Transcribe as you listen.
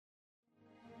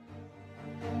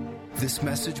This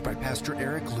message by Pastor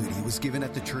Eric Ludy was given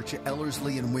at the church at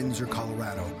Ellerslie in Windsor,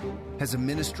 Colorado. As a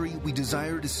ministry, we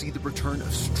desire to see the return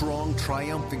of strong,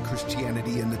 triumphant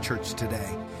Christianity in the church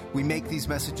today. We make these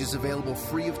messages available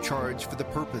free of charge for the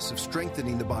purpose of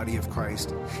strengthening the body of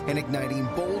Christ and igniting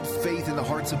bold faith in the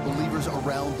hearts of believers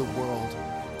around the world.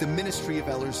 The ministry of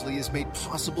Ellerslie is made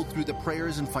possible through the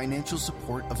prayers and financial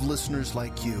support of listeners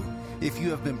like you. If you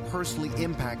have been personally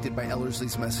impacted by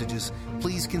Ellerslie's messages,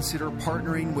 please consider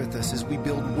partnering with us as we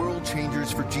build world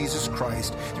changers for Jesus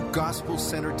Christ through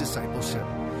gospel-centered discipleship.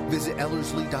 Visit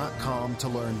Ellerslie.com to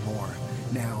learn more.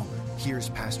 Now, here's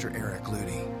Pastor Eric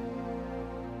Ludy.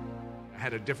 I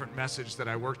had a different message that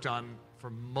I worked on for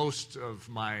most of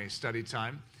my study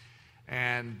time.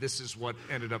 And this is what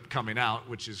ended up coming out,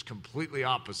 which is completely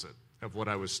opposite of what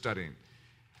I was studying.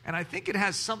 And I think it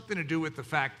has something to do with the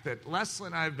fact that Leslie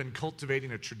and I have been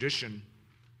cultivating a tradition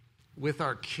with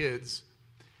our kids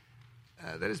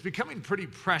that is becoming pretty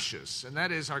precious. And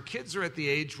that is, our kids are at the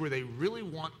age where they really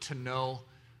want to know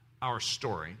our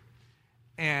story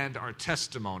and our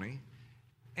testimony.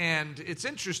 And it's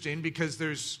interesting because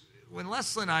when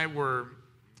Leslie and I were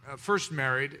first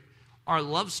married, our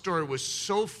love story was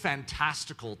so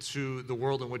fantastical to the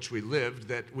world in which we lived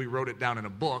that we wrote it down in a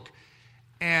book,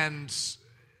 and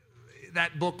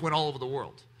that book went all over the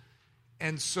world.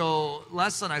 And so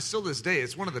Leslie and I, still to this day,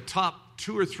 it's one of the top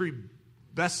 2 or 3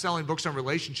 best-selling books on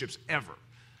relationships ever,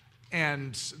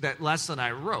 and that Leslie and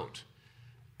I wrote.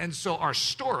 And so our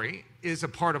story is a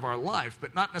part of our life,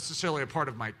 but not necessarily a part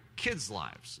of my kids'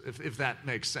 lives, if that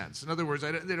makes sense. In other words,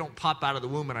 they don't pop out of the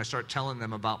womb and I start telling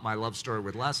them about my love story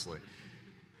with Leslie.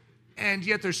 And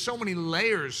yet there's so many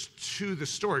layers to the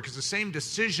story, because the same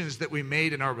decisions that we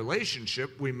made in our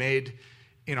relationship, we made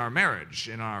in our marriage,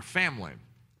 in our family.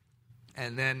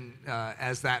 And then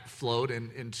as that flowed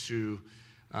into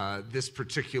this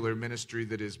particular ministry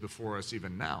that is before us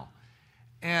even now.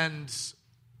 And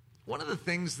one of the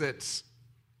things that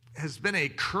has been a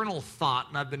kernel thought,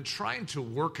 and I've been trying to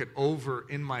work it over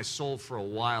in my soul for a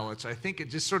while. I think it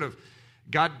just sort of,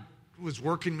 God was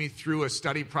working me through a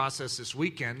study process this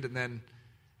weekend and then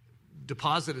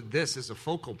deposited this as a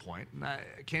focal point. And I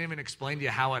can't even explain to you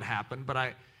how it happened, but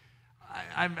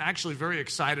I'm actually very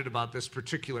excited about this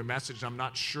particular message. I'm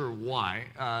not sure why,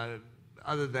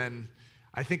 other than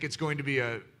I think it's going to be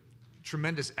a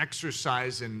tremendous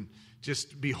exercise in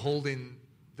just beholding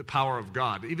the power of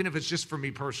God, even if it's just for me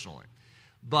personally.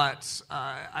 But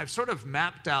I've sort of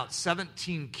mapped out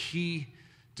 17 key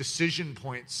decision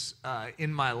points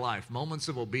in my life, moments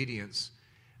of obedience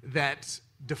that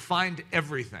defined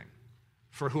everything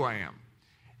for who I am.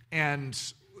 And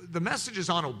the message is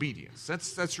on obedience.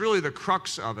 That's really the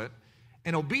crux of it.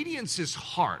 And obedience is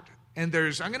hard. And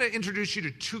I'm going to introduce you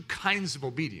to 2 kinds of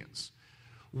obedience.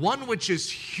 One which is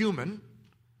human.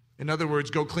 In other words,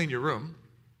 go clean your room.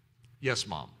 Yes,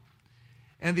 Mom.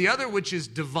 And the other, which is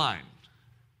divine.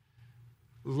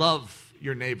 Love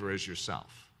your neighbor as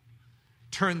yourself.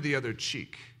 Turn the other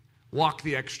cheek. Walk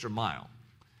the extra mile.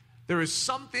 There is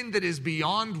something that is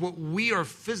beyond what we are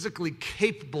physically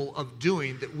capable of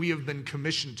doing that we have been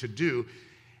commissioned to do.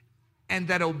 And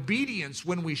that obedience,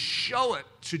 when we show it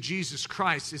to Jesus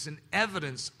Christ, is an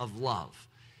evidence of love.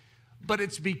 But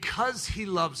it's because he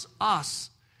loves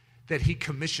us that he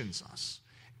commissions us.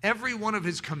 Every one of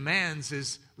his commands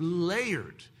is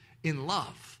layered in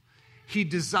love. He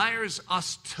desires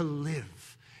us to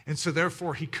live. And so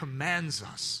therefore he commands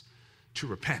us to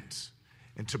repent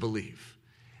and to believe.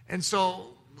 And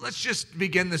so let's just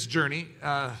begin this journey,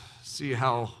 see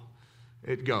how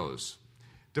it goes.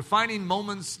 Defining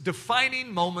moments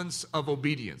of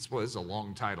obedience. Boy, this is a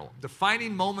long title.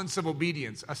 Defining moments of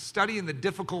obedience, a study in the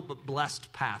difficult but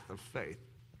blessed path of faith.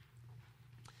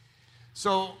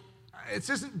 So it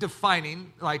isn't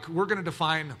defining, like we're going to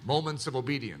define moments of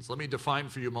obedience. Let me define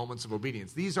for you moments of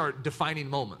obedience. These are defining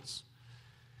moments.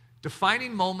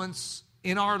 Defining moments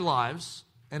in our lives,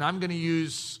 and I'm going to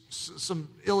use some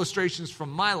illustrations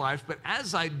from my life, but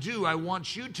as I do, I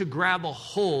want you to grab a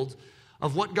hold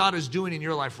of what God is doing in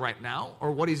your life right now,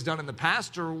 or what he's done in the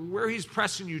past, or where he's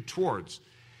pressing you towards.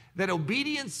 That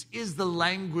obedience is the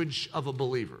language of a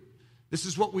believer. This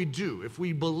is what we do. If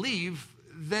we believe,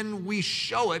 then we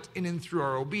show it in and through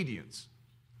our obedience.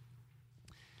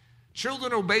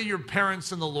 Children, obey your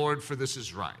parents in the Lord, for this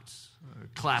is right.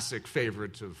 A classic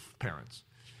favorite of parents.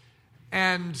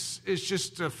 And it's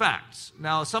just a fact.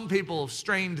 Now, some people have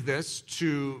strained this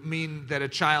to mean that a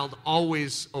child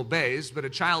always obeys, but a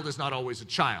child is not always a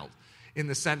child in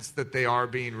the sense that they are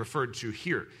being referred to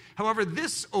here. However,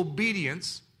 this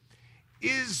obedience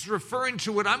is referring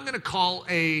to what I'm going to call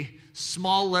a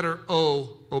small letter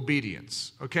O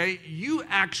obedience, okay? You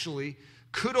actually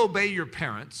could obey your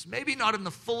parents, maybe not in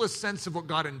the fullest sense of what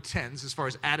God intends as far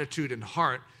as attitude and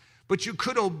heart, but you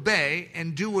could obey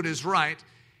and do what is right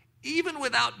even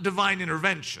without divine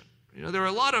intervention. You know, there are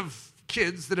a lot of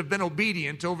kids that have been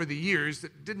obedient over the years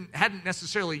that hadn't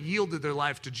necessarily yielded their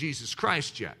life to Jesus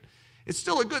Christ yet. It's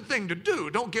still a good thing to do,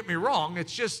 don't get me wrong.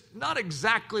 It's just not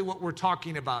exactly what we're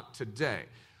talking about today.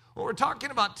 What we're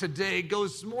talking about today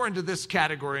goes more into this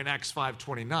category in Acts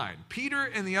 5:29. Peter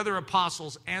and the other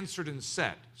apostles answered and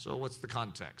said. So what's the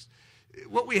context?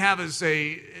 What we have is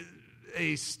a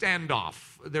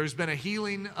standoff. There's been a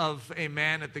healing of a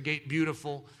man at the Gate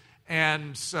Beautiful,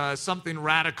 and something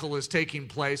radical is taking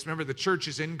place. Remember, the church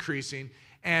is increasing,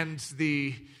 and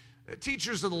the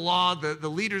teachers of the law, the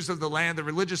leaders of the land, the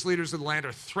religious leaders of the land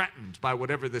are threatened by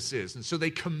whatever this is. And so they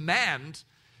command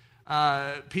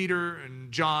Peter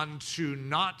and John to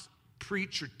not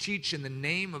preach or teach in the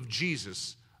name of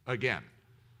Jesus again.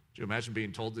 Do you imagine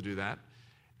being told to do that?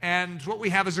 And what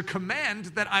we have is a command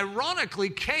that ironically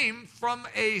came from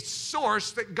a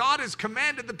source that God has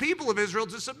commanded the people of Israel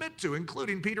to submit to,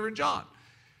 including Peter and John.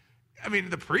 I mean,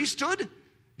 the priesthood,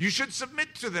 you should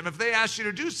submit to them. If they ask you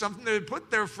to do something, they're put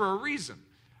there for a reason.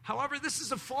 However, this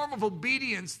is a form of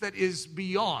obedience that is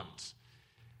beyond.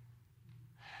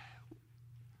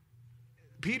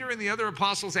 Peter and the other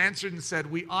apostles answered and said,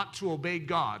 we ought to obey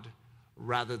God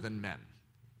rather than men.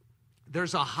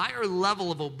 There's a higher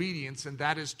level of obedience, and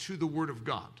that is to the Word of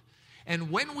God. And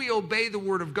when we obey the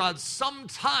Word of God,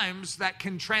 sometimes that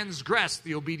can transgress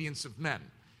the obedience of men.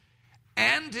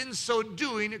 And in so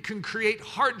doing, it can create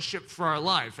hardship for our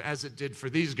life, as it did for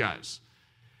these guys.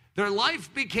 Their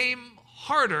life became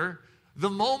harder the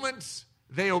moment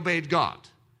they obeyed God.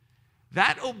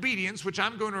 That obedience, which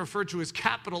I'm going to refer to as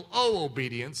capital O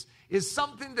obedience, is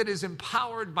something that is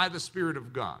empowered by the Spirit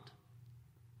of God.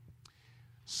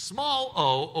 Small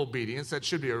O obedience, that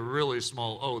should be a really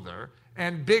small O there,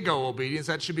 and big O obedience,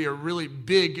 that should be a really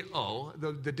big O.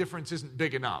 The difference isn't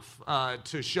big enough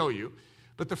to show you.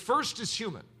 But the first is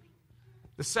human.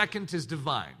 The second is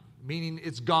divine, meaning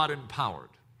it's God-empowered.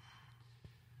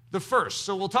 The first,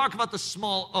 so we'll talk about the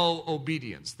small O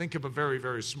obedience. Think of a very,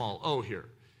 very small O here.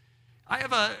 I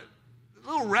have a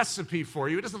little recipe for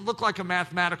you. It doesn't look like a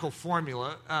mathematical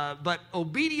formula, but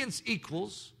obedience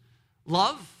equals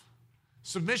love,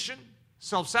 submission,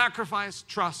 self-sacrifice,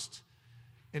 trust,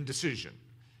 and decision.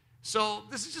 So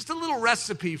this is just a little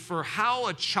recipe for how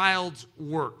a child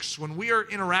works. When we are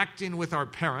interacting with our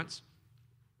parents,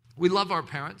 we love our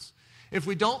parents. If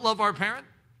we don't love our parent,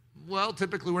 well,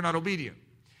 typically we're not obedient.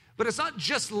 But it's not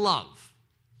just love.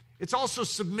 It's also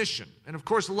submission. And of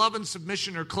course, love and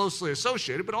submission are closely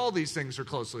associated, but all these things are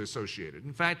closely associated.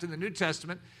 In fact, in the New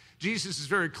Testament, Jesus is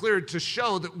very clear to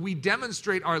show that we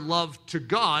demonstrate our love to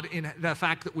God in the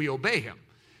fact that we obey Him.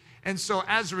 And so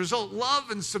as a result,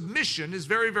 love and submission is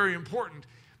very, very important.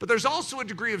 But there's also a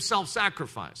degree of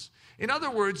self-sacrifice. In other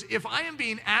words, if I am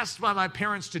being asked by my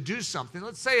parents to do something,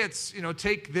 let's say it's,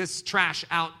 take this trash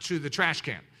out to the trash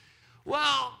can.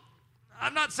 Well,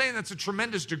 I'm not saying that's a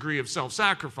tremendous degree of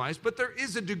self-sacrifice, but there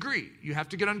is a degree. You have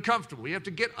to get uncomfortable. You have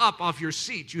to get up off your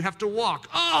seat. You have to walk.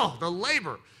 Oh, the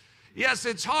labor. Yes,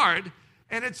 it's hard,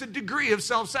 and it's a degree of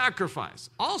self-sacrifice.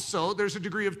 Also, there's a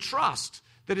degree of trust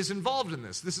that is involved in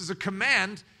this. This is a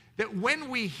command that when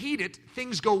we heed it,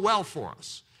 things go well for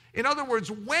us. In other words,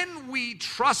 when we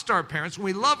trust our parents, when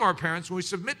we love our parents, when we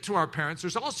submit to our parents,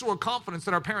 there's also a confidence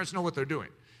that our parents know what they're doing.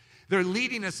 They're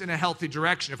leading us in a healthy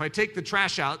direction. If I take the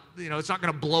trash out, it's not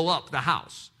going to blow up the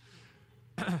house.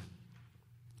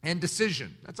 And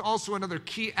decision. That's also another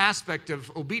key aspect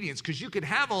of obedience, because you could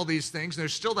have all these things, and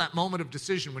there's still that moment of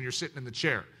decision when you're sitting in the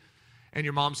chair, and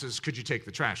your mom says, could you take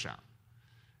the trash out?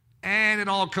 And it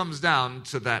all comes down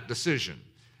to that decision.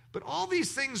 But all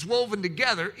these things woven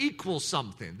together equal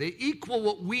something. They equal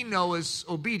what we know as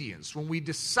obedience. When we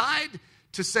decide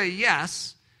to say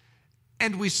yes,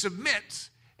 and we submit,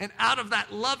 and out of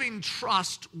that loving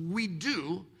trust we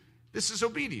do, this is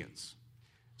obedience.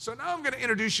 So now I'm going to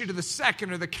introduce you to the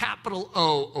second, or the capital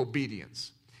O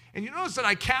obedience. And you notice that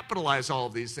I capitalize all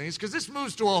of these things because this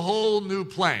moves to a whole new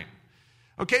plane.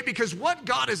 Okay, because what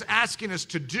God is asking us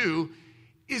to do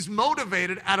is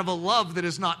motivated out of a love that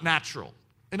is not natural.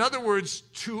 In other words,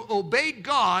 to obey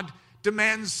God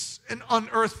demands an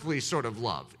unearthly sort of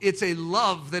love. It's a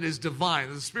love that is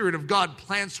divine. The Spirit of God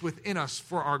plants within us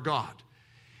for our God.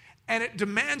 And it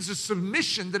demands a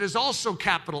submission that is also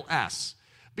capital S.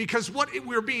 Because what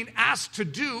we're being asked to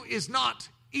do is not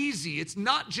easy. It's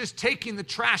not just taking the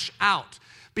trash out,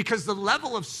 Because the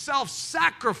level of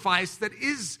self-sacrifice that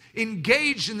is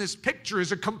engaged in this picture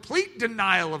is a complete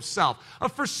denial of self, a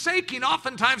forsaking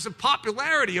oftentimes of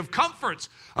popularity, of comforts,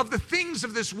 of the things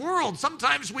of this world.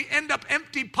 Sometimes we end up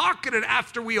empty-pocketed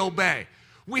after we obey.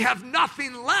 We have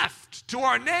nothing left to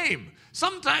our name.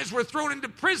 Sometimes we're thrown into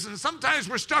prison. Sometimes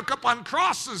we're stuck up on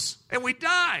crosses and we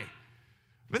die.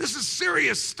 But this is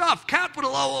serious stuff.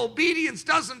 Capital O, obedience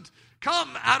doesn't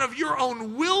come out of your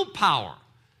own willpower.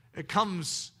 It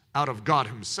comes out of God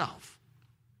himself.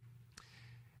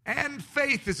 And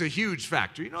faith is a huge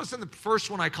factor. You notice in the first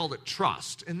one I called it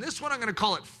trust. In this one I'm going to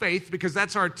call it faith because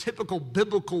that's our typical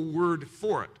biblical word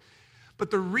for it.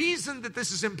 But the reason that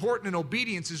this is important in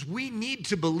obedience is we need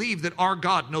to believe that our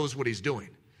God knows what he's doing.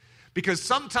 Because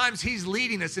sometimes he's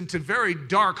leading us into very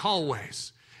dark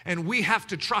hallways and we have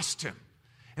to trust him.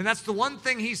 And that's the one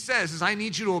thing he says is, I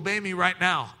need you to obey me right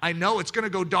now. I know it's going to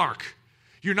go dark.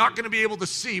 You're not going to be able to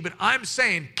see, but I'm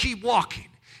saying keep walking,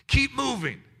 keep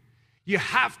moving. You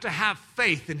have to have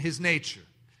faith in his nature.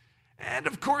 And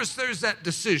of course, there's that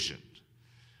decision.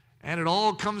 And it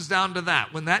all comes down to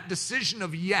that. When that decision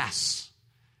of yes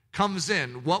comes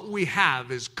in, what we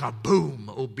have is kaboom,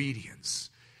 obedience.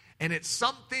 And it's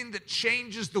something that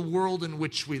changes the world in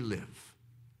which we live.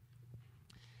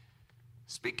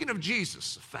 Speaking of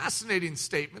Jesus, a fascinating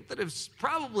statement that has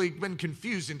probably been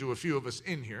confusing to a few of us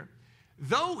in here.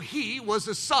 Though he was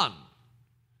a son,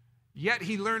 yet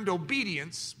he learned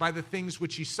obedience by the things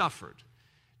which he suffered.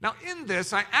 Now in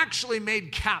this, I actually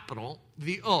made capital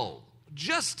the O,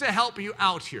 just to help you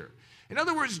out here. In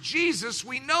other words, Jesus,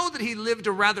 we know that he lived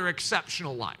a rather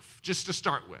exceptional life, just to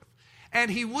start with.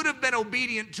 And he would have been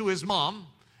obedient to his mom,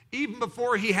 even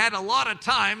before he had a lot of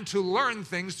time to learn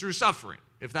things through suffering,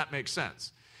 if that makes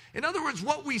sense. In other words,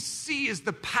 what we see is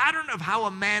the pattern of how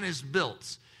a man is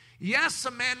built. Yes,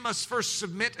 a man must first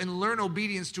submit and learn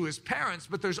obedience to his parents,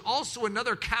 but there's also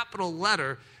another capital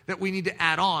letter that we need to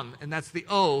add on, and that's the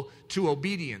O to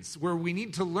obedience, where we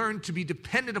need to learn to be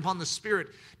dependent upon the Spirit,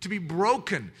 to be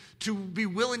broken, to be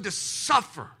willing to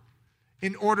suffer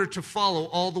in order to follow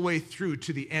all the way through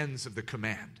to the ends of the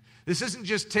command. This isn't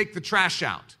just take the trash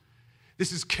out.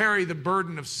 This is carry the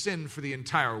burden of sin for the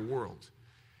entire world.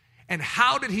 And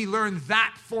how did he learn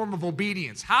that form of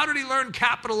obedience? How did he learn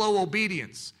capital O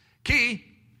obedience? Key,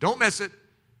 don't miss it,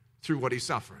 through what he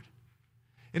suffered.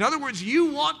 In other words,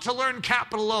 you want to learn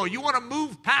capital O. You want to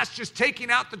move past just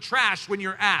taking out the trash when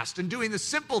you're asked and doing the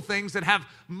simple things that have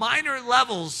minor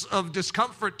levels of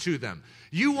discomfort to them.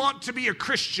 You want to be a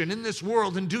Christian in this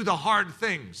world and do the hard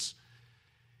things.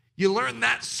 You learn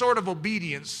that sort of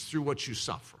obedience through what you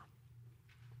suffer.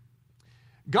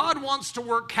 God wants to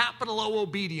work capital O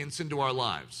obedience into our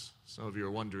lives. Some of you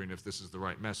are wondering if this is the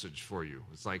right message for you.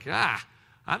 It's like,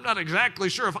 I'm not exactly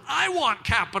sure if I want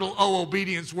capital O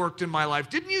obedience worked in my life.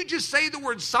 Didn't you just say the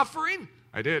word suffering?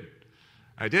 I did.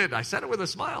 I said it with a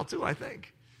smile too, I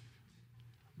think.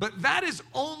 But that is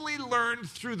only learned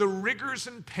through the rigors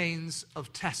and pains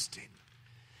of testing.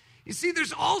 You see,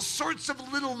 there's all sorts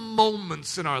of little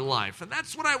moments in our life, and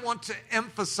that's what I want to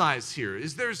emphasize here,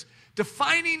 is there's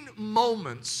defining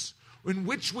moments in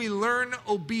which we learn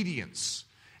obedience.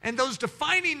 And those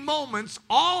defining moments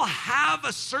all have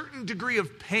a certain degree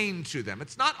of pain to them.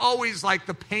 It's not always like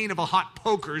the pain of a hot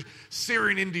poker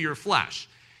searing into your flesh.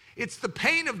 It's the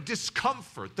pain of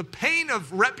discomfort, the pain of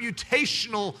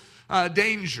reputational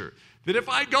danger. That if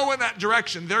I go in that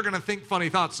direction, they're going to think funny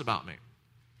thoughts about me.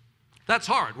 That's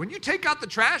hard. When you take out the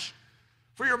trash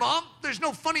for your mom, there's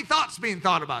no funny thoughts being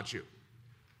thought about you.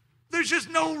 There's just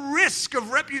no risk of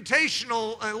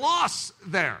reputational loss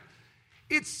there.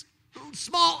 It's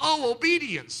small O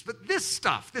obedience, but this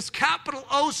stuff, this capital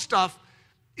O stuff,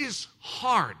 is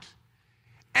hard.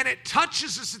 And it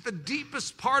touches us at the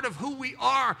deepest part of who we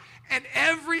are. And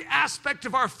every aspect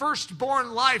of our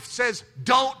firstborn life says,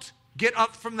 don't get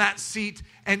up from that seat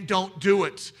and don't do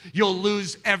it. You'll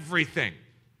lose everything.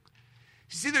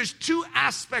 You see, there's two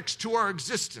aspects to our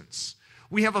existence.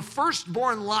 We have a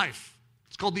firstborn life.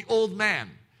 It's called the old man.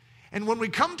 And when we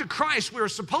come to Christ, we are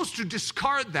supposed to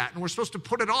discard that and we're supposed to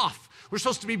put it off. We're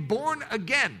supposed to be born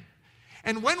again.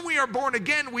 And when we are born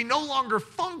again, we no longer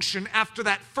function after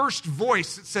that first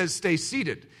voice that says, stay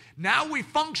seated. Now we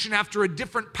function after a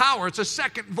different power. It's a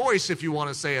second voice, if you want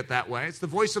to say it that way. It's the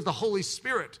voice of the Holy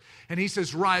Spirit. And he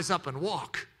says, rise up and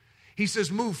walk. He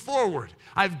says, move forward.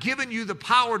 I've given you the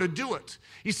power to do it.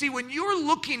 You see, when you're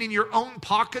looking in your own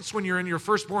pockets when you're in your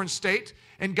firstborn state,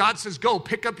 and God says, go,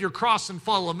 pick up your cross and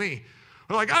follow me.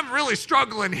 We're like, I'm really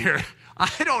struggling here. I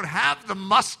don't have the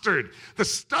mustard, the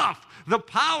stuff, the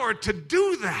power to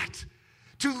do that.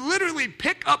 to literally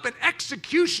pick up an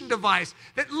execution device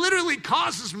that literally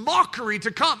causes mockery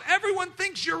to come. Everyone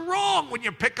thinks you're wrong when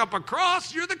you pick up a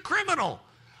cross. You're the criminal.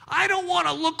 I don't want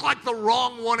to look like the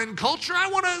wrong one in culture. I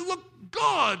want to look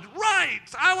good, right.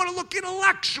 I want to look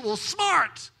intellectual,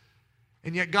 smart.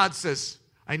 And yet God says,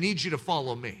 I need you to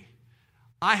follow me.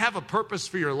 I have a purpose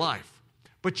for your life,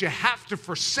 but you have to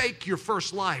forsake your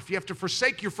first life. You have to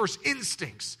forsake your first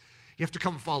instincts. You have to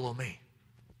come follow me.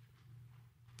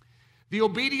 The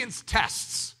obedience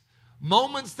tests,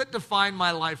 moments that define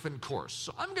my life and course.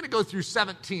 So I'm going to go through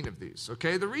 17 of these,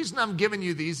 okay? The reason I'm giving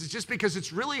you these is just because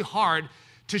it's really hard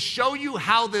to show you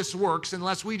how this works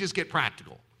unless we just get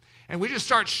practical. And we just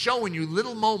start showing you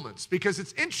little moments, because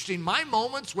it's interesting. My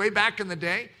moments way back in the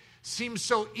day seem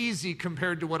so easy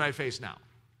compared to what I face now.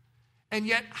 And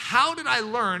yet, how did I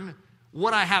learn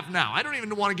what I have now? I don't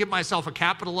even want to give myself a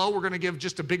capital O. We're going to give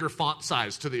just a bigger font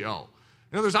size to the O.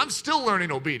 In other words, I'm still learning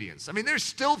obedience. I mean, there's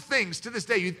still things to this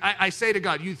day. I say to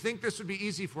God, you think this would be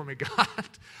easy for me, God?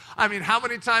 I mean, how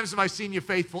many times have I seen you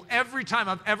faithful? Every time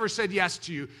I've ever said yes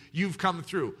to you, you've come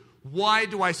through. Why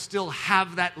do I still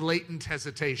have that latent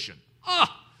hesitation?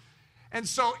 And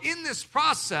so in this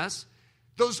process,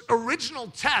 those original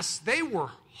tests, they were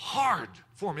hard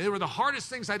for me. They were the hardest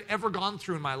things I'd ever gone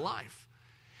through in my life.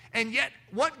 And yet,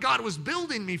 what God was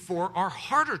building me for are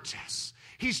harder tests.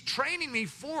 He's training me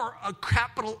for a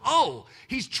capital O.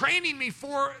 He's training me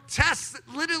for tests that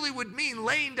literally would mean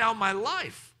laying down my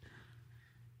life.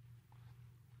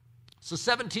 So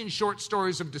 17 short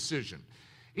stories of decision.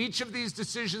 Each of these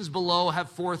decisions below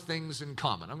have 4 things in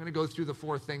common. I'm going to go through the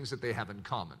 4 things that they have in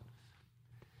common.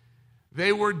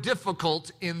 They were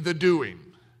difficult in the doing.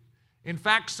 In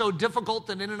fact, so difficult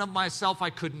that in and of myself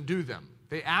I couldn't do them.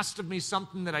 They asked of me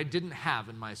something that I didn't have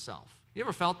in myself. You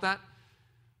ever felt that?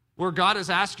 Where God is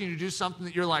asking you to do something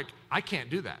that you're like, I can't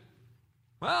do that.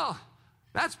 Well,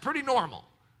 that's pretty normal.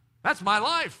 That's my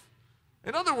life.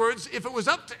 In other words, if it was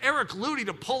up to Eric Ludy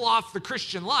to pull off the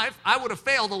Christian life, I would have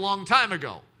failed a long time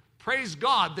ago. Praise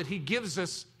God that he gives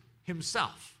us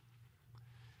himself.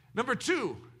 Number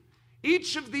 2,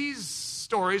 each of these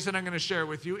stories that I'm going to share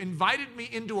with you invited me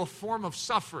into a form of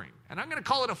suffering. And I'm going to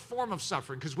call it a form of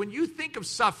suffering, because when you think of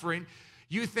suffering,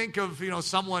 you think of,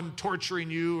 someone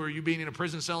torturing you, or you being in a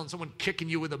prison cell and someone kicking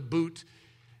you with a boot.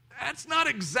 That's not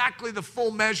exactly the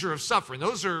full measure of suffering.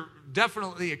 Those are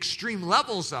definitely extreme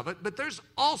levels of it, but there's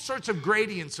all sorts of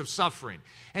gradients of suffering.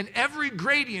 And every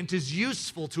gradient is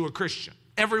useful to a Christian,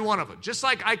 every one of them. Just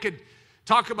like I could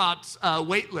talk about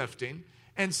weightlifting,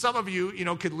 and some of you,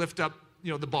 could lift up,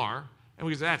 the bar, and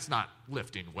we could say, that's not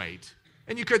lifting weight.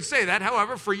 And you could say that.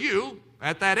 However, for you,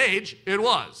 at that age, it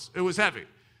was heavy.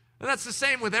 And that's the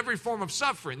same with every form of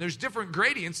suffering. There's different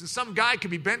gradients, and some guy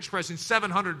could be bench pressing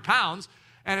 700 pounds,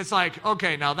 and it's like,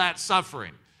 okay, now that's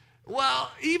suffering. Well,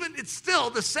 even it's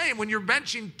still the same when you're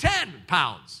benching 10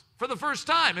 pounds for the first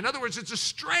time. In other words, it's a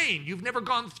strain. You've never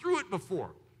gone through it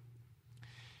before.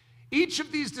 Each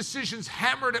of these decisions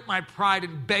hammered at my pride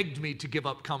and begged me to give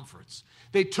up comforts.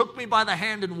 They took me by the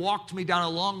hand and walked me down a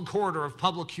long corridor of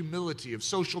public humility, of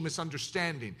social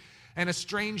misunderstanding, and a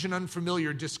strange and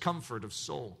unfamiliar discomfort of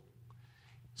soul.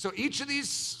 So each of these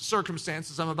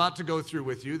circumstances I'm about to go through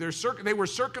with you, they were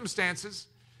circumstances.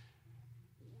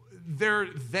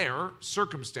 They're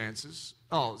circumstances.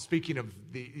 Oh, speaking of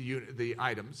the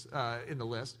items in the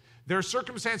list, their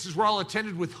circumstances were all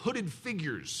attended with hooded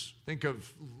figures. Think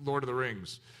of Lord of the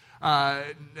Rings.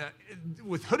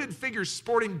 With hooded figures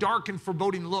sporting dark and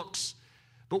foreboding looks.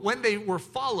 But when they were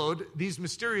followed, these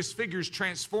mysterious figures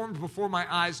transformed before my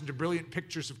eyes into brilliant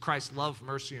pictures of Christ's love,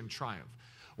 mercy, and triumph.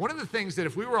 One of the things that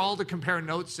if we were all to compare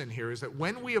notes in here is that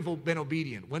when we have been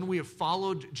obedient, when we have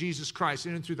followed Jesus Christ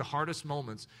in and through the hardest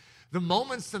moments, the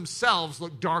moments themselves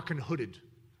look dark and hooded.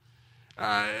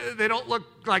 They don't look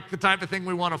like the type of thing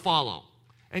we want to follow.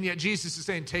 And yet Jesus is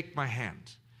saying, take my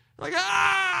hand. Like,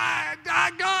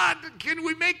 God, can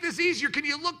we make this easier? Can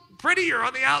you look prettier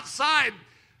on the outside?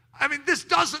 I mean, this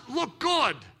doesn't look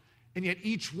good. And yet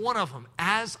each one of them,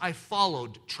 as I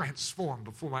followed, transformed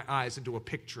before my eyes into a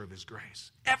picture of his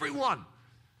grace. Every one.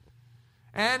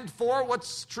 And 4,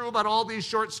 what's true about all these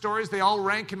short stories? They all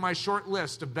rank in my short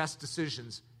list of best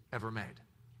decisions ever made.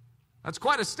 That's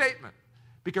quite a statement,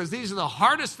 because these are the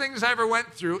hardest things I ever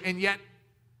went through, and yet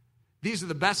these are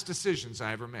the best decisions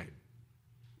I ever made.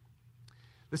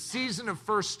 The season of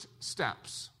first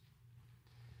steps.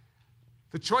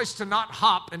 The choice to not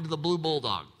hop into the Blue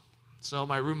Bulldog. So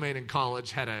my roommate in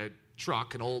college had a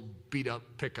truck, an old beat-up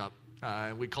pickup,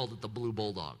 and we called it the Blue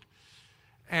Bulldog.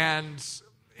 And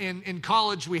in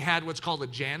college, we had what's called a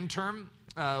Jan term,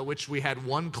 which we had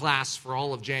one class for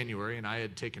all of January, and I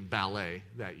had taken ballet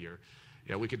that year.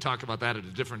 Yeah, we could talk about that at a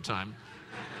different time.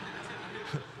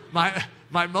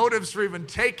 My motives for even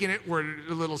taking it were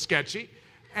a little sketchy,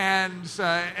 and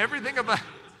everything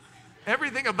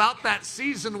about that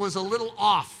season was a little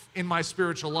off in my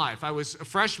spiritual life. I was a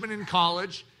freshman in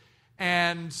college,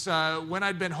 and when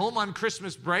I'd been home on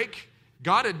Christmas break,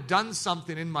 God had done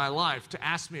something in my life to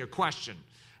ask me a question.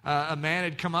 A man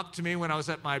had come up to me when I was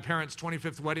at my parents'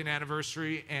 25th wedding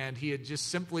anniversary, and he had just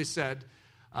simply said,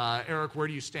 Eric, where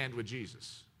do you stand with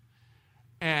Jesus?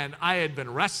 And I had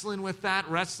been wrestling with that,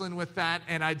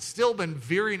 and I'd still been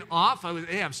veering off.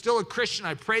 I'm still a Christian.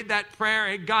 I prayed that prayer.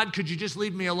 Hey, God, could you just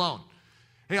leave me alone?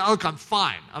 Hey, look, I'm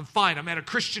fine. I'm at a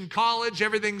Christian college.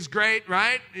 Everything's great,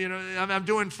 right? I'm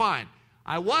doing fine.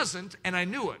 I wasn't, and I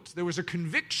knew it. There was a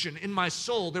conviction in my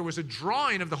soul. There was a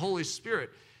drawing of the Holy Spirit.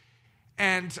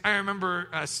 And I remember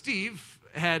Steve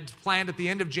had planned at the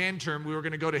end of Jan term, we were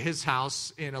going to go to his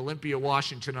house in Olympia,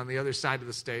 Washington, on the other side of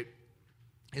the state,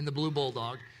 in the Blue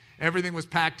Bulldog. Everything was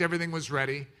packed, everything was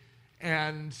ready.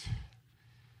 And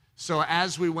so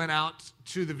as we went out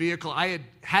to the vehicle, I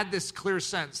had this clear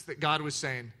sense that God was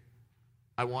saying,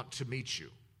 I want to meet you.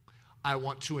 I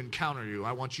want to encounter you.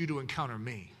 I want you to encounter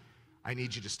me. I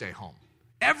need you to stay home.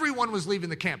 Everyone was leaving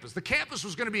the campus. The campus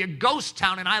was going to be a ghost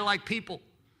town, and I like people.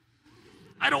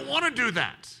 I don't want to do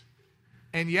that.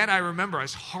 And yet I remember,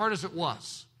 as hard as it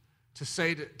was, to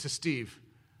say to Steve,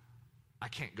 I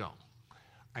can't go.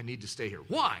 I need to stay here.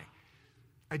 Why?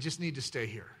 I just need to stay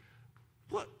here.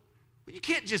 What? You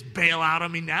can't just bail out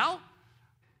on me now.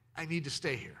 I need to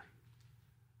stay here.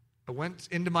 I went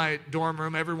into my dorm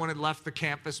room. Everyone had left the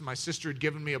campus. My sister had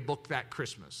given me a book that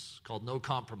Christmas called No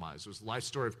Compromise. It was the life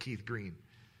story of Keith Green.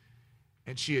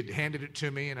 And she had handed it to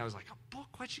me, and I was like, a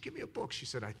book? Why'd she give me a book? She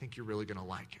said, I think you're really going to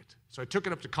like it. So I took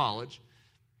it up to college.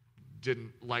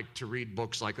 Didn't like to read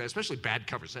books like that, especially bad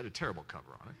covers. It had a terrible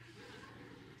cover on it.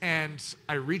 And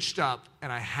I reached up,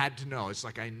 and I had to know. It's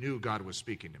like I knew God was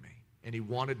speaking to me, and he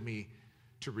wanted me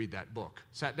to read that book.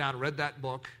 Sat down, read that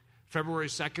book. February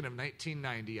 2nd of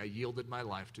 1990, I yielded my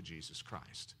life to Jesus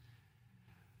Christ.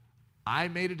 I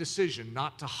made a decision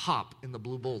not to hop in the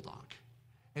Blue Bulldog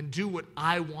and do what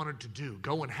I wanted to do,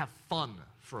 go and have fun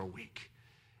for a week.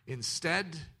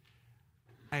 Instead,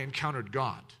 I encountered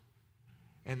God.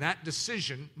 And that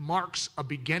decision marks a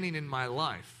beginning in my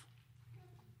life.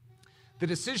 The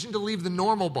decision to leave the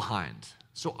normal behind.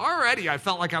 So already I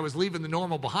felt like I was leaving the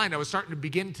normal behind. I was starting to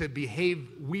begin to behave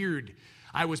weird.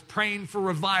 I was praying for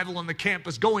revival on the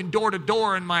campus, going door to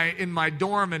door in my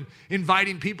dorm and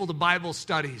inviting people to Bible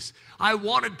studies. I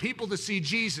wanted people to see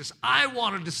Jesus. I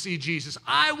wanted to see Jesus.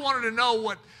 I wanted to know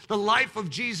what the life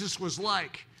of Jesus was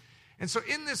like. And so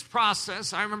in this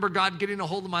process, I remember God getting a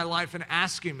hold of my life and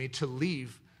asking me to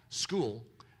leave school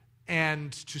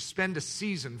and to spend a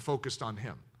season focused on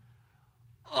him.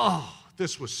 Oh,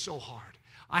 this was so hard.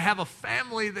 I have a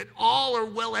family that all are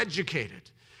well educated,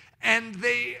 and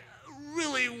they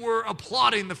really were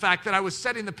applauding the fact that I was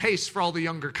setting the pace for all the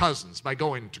younger cousins by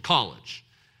going to college.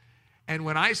 And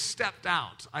when I stepped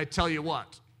out, I tell you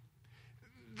what,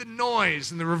 the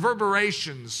noise and the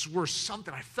reverberations were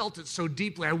something. I felt it so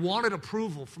deeply. I wanted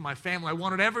approval from my family. I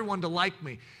wanted everyone to like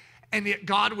me. And yet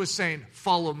God was saying,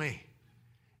 follow me.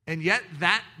 And yet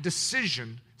that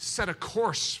decision set a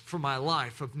course for my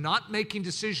life of not making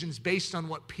decisions based on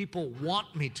what people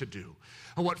want me to do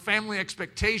or what family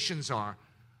expectations are,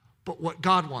 but what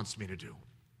God wants me to do.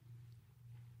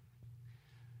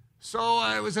 So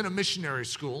I was in a missionary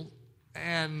school,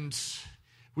 and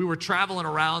we were traveling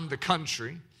around the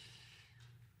country.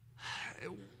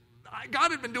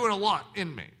 God had been doing a lot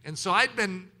in me, and so I'd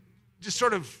been just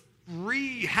sort of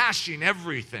rehashing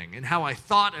everything and how I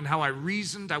thought and how I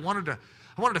reasoned. I wanted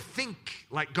to think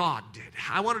like God did.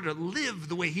 I wanted to live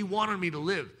the way he wanted me to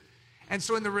live. And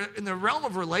so in the realm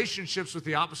of relationships with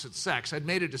the opposite sex, I'd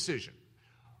made a decision.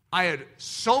 I had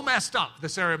so messed up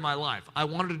this area of my life. I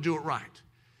wanted to do it right.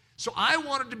 So I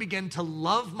wanted to begin to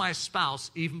love my spouse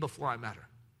even before I met her.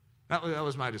 That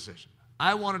was my decision.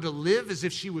 I wanted to live as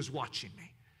if she was watching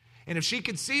me. And if she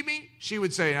could see me, she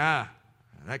would say,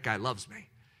 that guy loves me.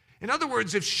 In other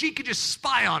words, if she could just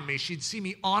spy on me, she'd see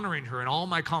me honoring her in all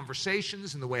my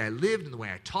conversations and the way I lived and the way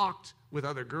I talked with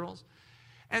other girls.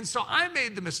 And so I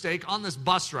made the mistake on this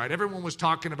bus ride. Everyone was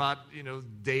talking about,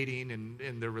 dating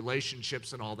and their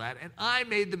relationships and all that. And I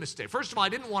made the mistake. First of all, I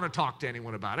didn't want to talk to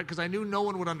anyone about it because I knew no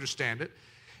one would understand it.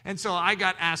 And so I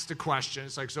got asked a question.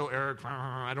 It's like, so Eric,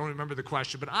 I don't remember the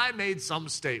question, but I made some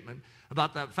statement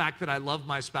about the fact that I love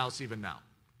my spouse even now.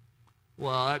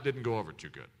 Well, that didn't go over too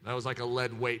good. That was like a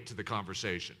lead weight to the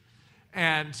conversation.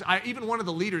 And even one of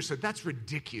the leaders said, that's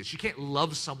ridiculous. You can't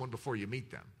love someone before you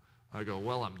meet them. I go,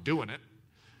 well, I'm doing it.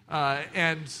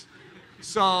 And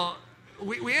so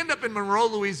we end up in Monroe,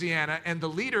 Louisiana, and the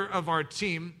leader of our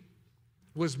team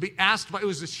was asked it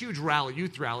was this huge rally,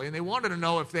 youth rally, and they wanted to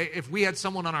know if we had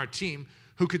someone on our team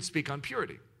who could speak on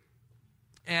purity.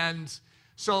 And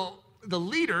so the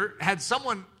leader had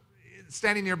someone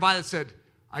standing nearby that said,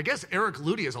 I guess Eric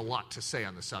Ludy has a lot to say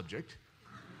on the subject.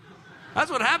 That's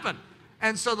what happened.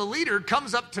 And so the leader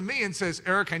comes up to me and says,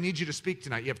 Eric, I need you to speak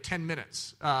tonight. You have 10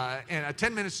 minutes.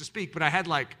 10 minutes to speak, but I had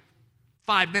like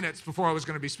 5 minutes before I was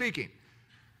going to be speaking.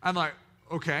 I'm like,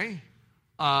 okay.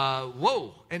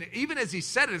 Whoa. And even as he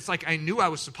said it, it's like I knew I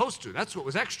was supposed to. That's what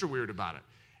was extra weird about it.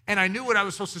 And I knew what I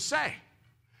was supposed to say.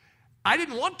 I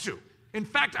didn't want to. In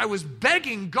fact, I was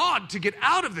begging God to get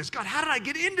out of this. God, how did I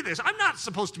get into this? I'm not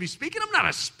supposed to be speaking. I'm not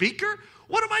a speaker.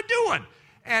 What am I doing?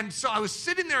 And so I was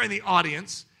sitting there in the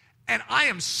audience, and I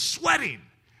am sweating.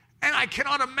 And I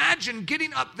cannot imagine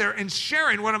getting up there and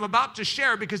sharing what I'm about to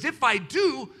share, because if I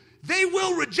do, they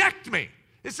will reject me.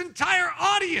 This entire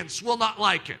audience will not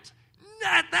like it.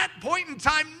 At that point in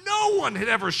time, no one had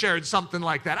ever shared something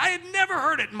like that. I had never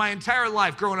heard it in my entire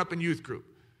life growing up in youth group.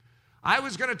 I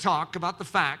was going to talk about the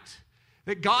fact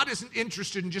that God isn't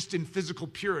interested just in physical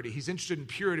purity. He's interested in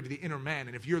purity of the inner man.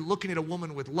 And if you're looking at a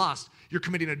woman with lust, you're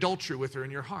committing adultery with her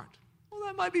in your heart. Well,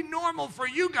 that might be normal for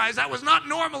you guys. That was not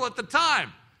normal at the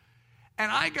time.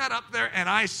 And I got up there and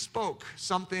I spoke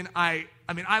something. I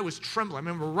was trembling. I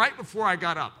remember right before I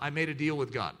got up, I made a deal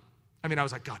with God. I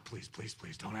was like, God, please, please,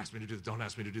 please, don't ask me to do this. Don't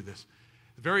ask me to do this.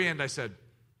 At the very end, I said,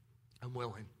 I'm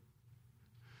willing,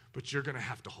 but you're going to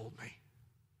have to hold me.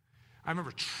 I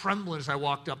remember trembling as I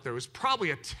walked up there. It was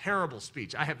probably a terrible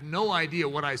speech. I have no idea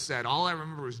what I said. All I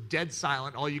remember was dead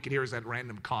silent. All you could hear is that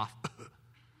random cough.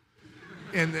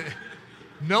 And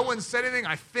no one said anything.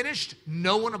 I finished.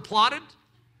 No one applauded.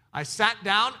 I sat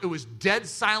down. It was dead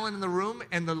silent in the room.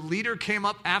 And the leader came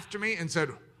up after me and said,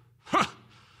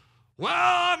 well,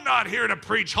 I'm not here to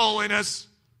preach holiness.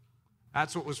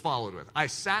 That's what was followed with. I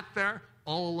sat there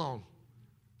all alone.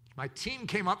 My team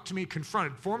came up to me,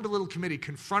 formed a little committee,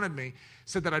 confronted me,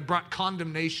 said that I'd brought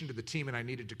condemnation to the team and I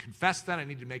needed to confess that, I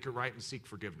needed to make it right and seek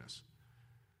forgiveness.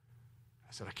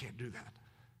 I said, I can't do that.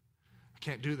 I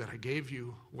can't do that. I gave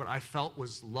you what I felt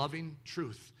was loving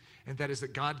truth, and that is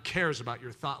that God cares about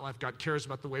your thought life. God cares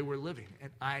about the way we're living, and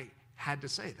I had to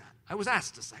say that. I was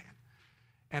asked to say it,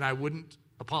 and I wouldn't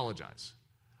apologize.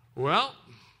 Well,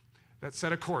 that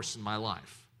set a course in my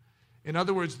life. In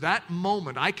other words, that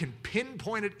moment, I can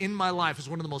pinpoint it in my life as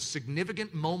one of the most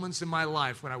significant moments in my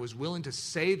life when I was willing to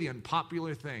say the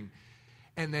unpopular thing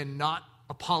and then not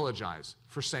apologize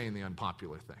for saying the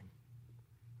unpopular thing.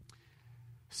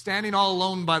 Standing all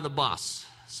alone by the bus.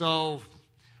 So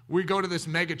we go to this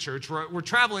mega church. We're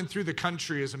traveling through the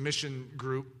country as a mission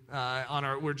group.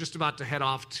 We're just about to head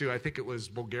off to, I think it was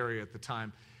Bulgaria at the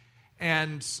time.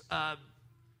 And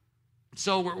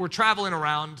so we're traveling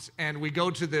around, and we go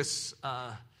to this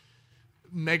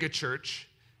mega church,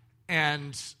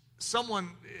 and someone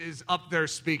is up there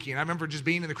speaking. I remember just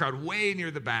being in the crowd way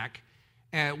near the back,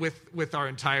 and with our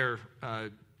entire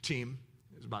team.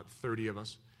 There's about 30 of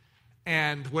us.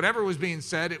 And whatever was being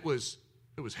said, it was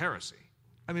heresy.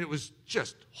 It was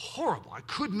just horrible. I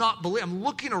could not believe. I'm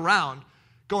looking around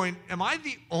going, am I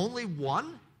the only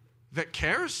one that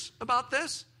cares about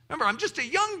this? Remember, I'm just a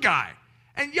young guy.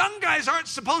 And young guys aren't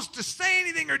supposed to say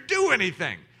anything or do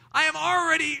anything. I am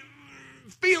already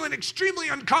feeling extremely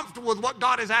uncomfortable with what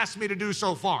God has asked me to do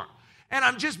so far. And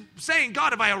I'm just saying,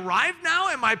 God, have I arrived now?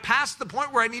 Am I past the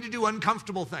point where I need to do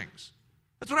uncomfortable things?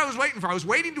 That's what I was waiting for. I was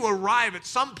waiting to arrive at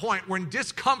some point when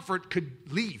discomfort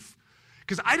could leave.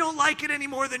 Because I don't like it any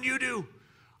more than you do.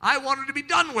 I wanted to be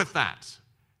done with that.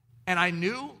 And I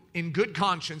knew in good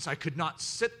conscience I could not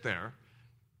sit there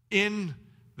in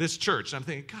this church. I'm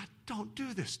thinking, God, don't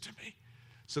do this to me.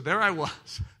 So there I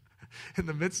was in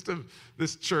the midst of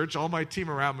this church, all my team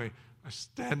around me. I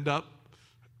stand up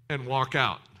and walk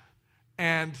out.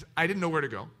 And I didn't know where to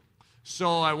go.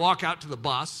 So I walk out to the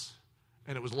bus,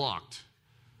 and it was locked.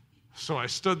 So I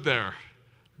stood there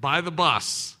by the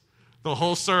bus the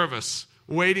whole service,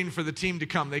 waiting for the team to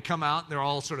come. They come out, and they're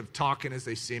all sort of talking as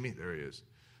they see me. There he is.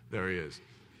 There he is.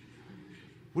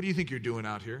 What do you think you're doing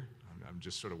out here? I'm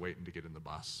just sort of waiting to get in the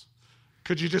bus.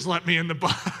 Could you just let me in the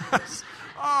bus?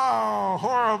 Oh,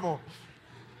 horrible.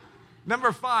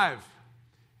 Number 5,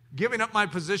 giving up my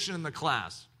position in the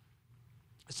class.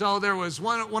 So there was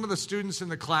one of the students in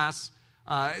the class.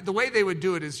 The way they would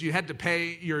do it is you had to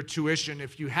pay your tuition.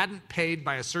 If you hadn't paid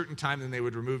by a certain time, then they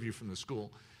would remove you from the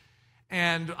school.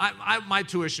 And my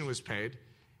tuition was paid.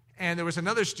 And there was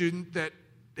another student that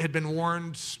had been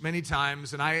warned many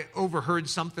times, and I overheard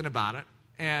something about it.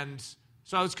 And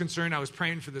So I was concerned. I was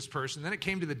praying for this person. Then it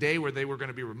came to the day where they were going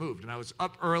to be removed. And I was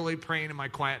up early praying in my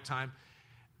quiet time.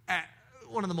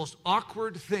 One of the most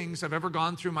awkward things I've ever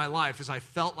gone through in my life is I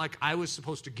felt like I was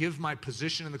supposed to give my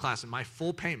position in the class and my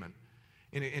full payment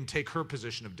and take her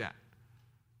position of debt.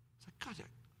 It's like, God,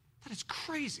 that is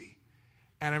crazy.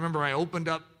 And I remember I opened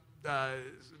up,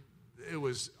 it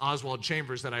was Oswald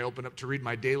Chambers that I opened up to read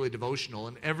my daily devotional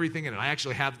and everything in it. I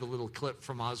actually have the little clip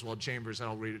from Oswald Chambers, and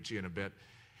I'll read it to you in a bit.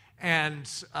 And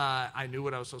I knew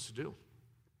what I was supposed to do.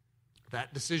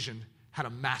 That decision had a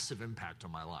massive impact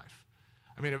on my life.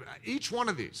 I mean, each one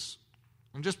of these,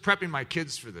 I'm just prepping my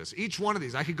kids for this. Each one of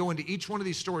these, I could go into each one of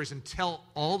these stories and tell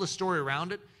all the story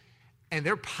around it, and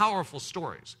they're powerful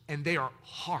stories, and they are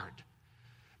hard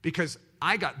because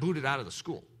I got booted out of the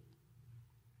school.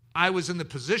 I was in the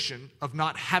position of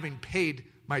not having paid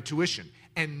my tuition,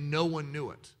 and no one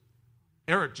knew it.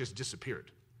 Eric just disappeared.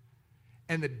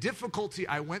 And the difficulty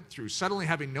I went through, suddenly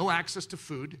having no access to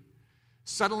food,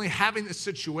 suddenly having a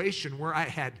situation where I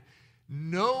had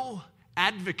no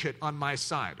advocate on my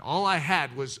side. All I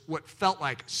had was what felt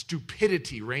like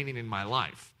stupidity reigning in my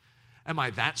life. Am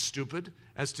I that stupid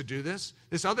as to do this?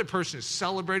 This other person is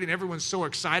celebrating. Everyone's so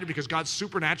excited because God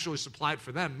supernaturally supplied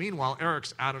for them. Meanwhile,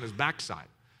 Eric's out on his backside.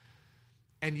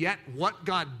 And yet, what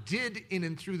God did in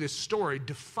and through this story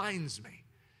defines me.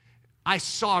 I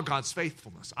saw God's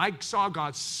faithfulness. I saw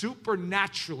God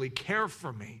supernaturally care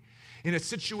for me in a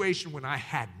situation when I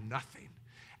had nothing.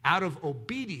 Out of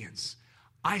obedience,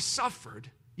 I suffered,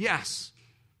 yes,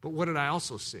 but what did I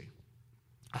also see?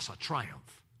 I saw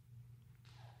triumph.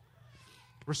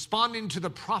 Responding to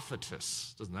the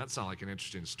prophetess. Doesn't that sound like an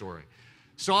interesting story?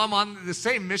 So I'm on the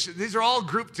same mission. These are all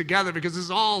grouped together because this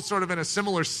is all sort of in a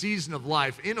similar season of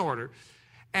life in order.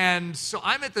 And so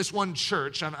I'm at this one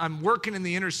church. I'm working in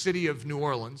the inner city of New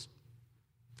Orleans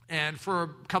and for a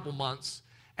couple months.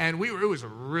 And it was a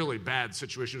really bad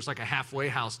situation. It was like a halfway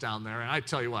house down there. And I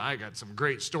tell you what, I got some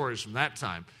great stories from that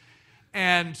time.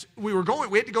 And we had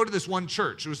to go to this one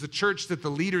church. It was the church that the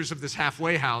leaders of this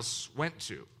halfway house went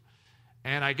to.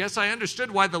 And I guess I understood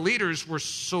why the leaders were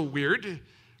so weird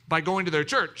by going to their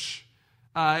church.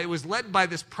 It was led by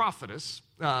this prophetess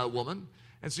woman.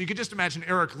 And so you could just imagine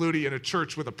Eric Ludy in a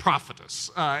church with a prophetess.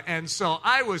 And so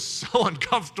I was so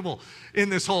uncomfortable in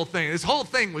this whole thing. This whole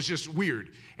thing was just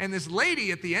weird. And this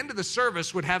lady at the end of the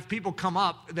service would have people come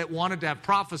up that wanted to have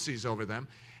prophecies over them.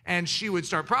 And she would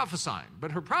start prophesying.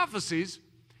 But her prophecies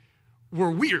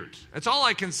were weird. That's all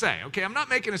I can say. Okay, I'm not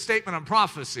making a statement on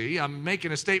prophecy. I'm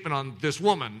making a statement on this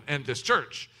woman and this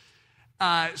church.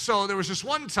 So there was this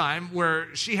one time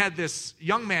where she had this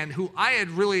young man who I had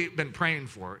really been praying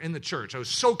for in the church. I was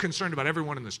so concerned about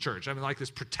everyone in this church. I'm like this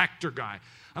protector guy.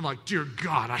 I'm like, dear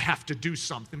God, I have to do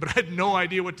something. But I had no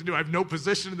idea what to do. I have no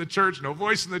position in the church, no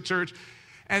voice in the church.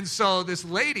 And so this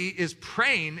lady is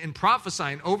praying and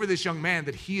prophesying over this young man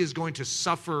that he is going to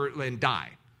suffer and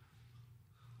die.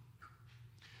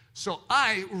 So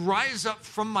I rise up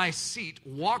from my seat,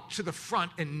 walk to the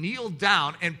front, and kneel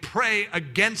down and pray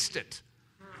against it.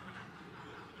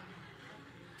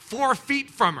 4 feet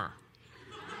from her.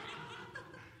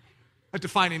 A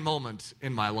defining moment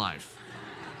in my life.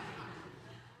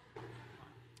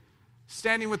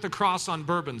 Standing with the cross on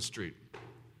Bourbon Street.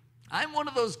 I'm one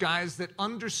of those guys that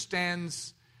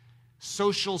understands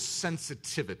social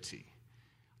sensitivity.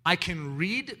 I can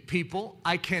read people.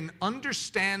 I can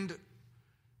understand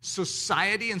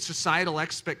society and societal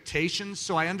expectations,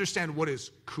 so I understand what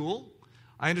is cool.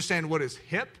 I understand what is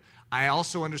hip. I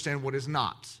also understand what is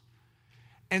not.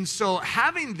 And so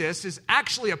having this is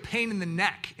actually a pain in the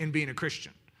neck in being a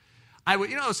Christian.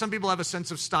 Some people have a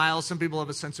sense of style. Some people have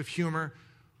a sense of humor.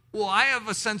 Well, I have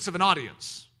a sense of an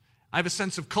audience. I have a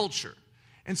sense of culture.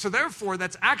 And so therefore,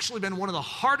 that's actually been one of the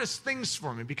hardest things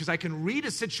for me because I can read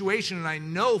a situation and I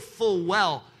know full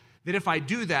well that if I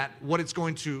do that, what it's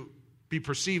going to be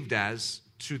perceived as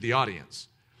to the audience.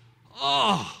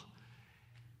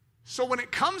 So when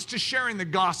it comes to sharing the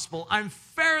gospel, I'm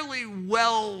fairly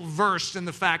well versed in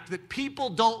the fact that people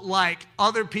don't like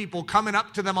other people coming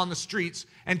up to them on the streets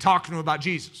and talking to them about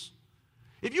Jesus.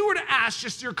 If you were to ask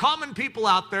just your common people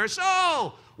out there,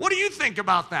 so what do you think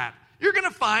about that? You're going to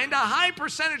find a high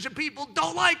percentage of people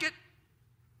don't like it.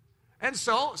 And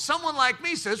so someone like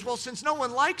me says, well, since no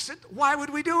one likes it, why would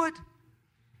we do it?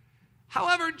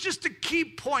 However, just a key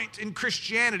point in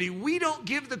Christianity, we don't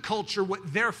give the culture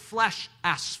what their flesh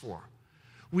asks for.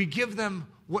 We give them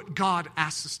what God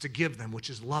asks us to give them, which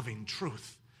is loving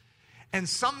truth. And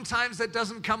sometimes that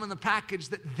doesn't come in the package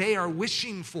that they are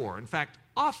wishing for. In fact,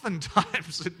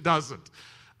 oftentimes it doesn't.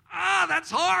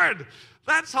 That's hard.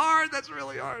 That's hard. That's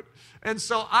really hard. And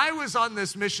so I was on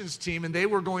this missions team, and they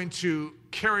were going to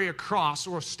carry a cross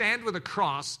or stand with a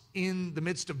cross in the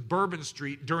midst of Bourbon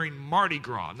Street during Mardi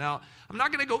Gras. Now, I'm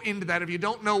not going to go into that. If you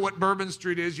don't know what Bourbon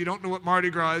Street is, you don't know what Mardi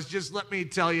Gras is, just let me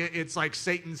tell you, it's like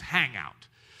Satan's hangout.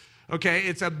 Okay?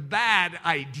 It's a bad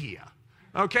idea.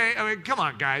 Okay? I mean, come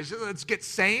on, guys. Let's get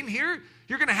sane here.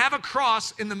 You're going to have a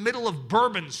cross in the middle of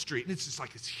Bourbon Street. And it's just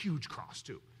like this huge cross,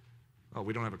 too. Oh,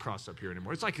 we don't have a cross up here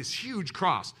anymore. It's like this huge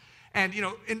cross. And,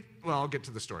 I'll get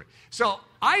to the story. So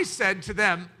I said to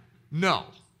them, no.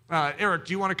 Eric,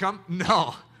 do you want to come?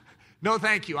 No. No,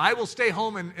 thank you. I will stay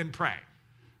home and pray.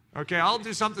 Okay, I'll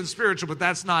do something spiritual, but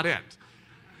that's not it.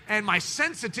 And my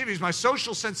sensitivities, my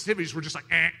social sensitivities were just like,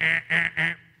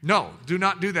 No, do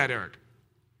not do that, Eric.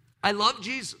 I love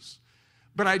Jesus,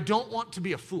 but I don't want to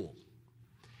be a fool.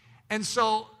 And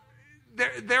so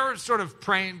they're sort of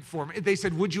praying for me. They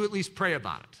said, would you at least pray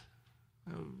about it?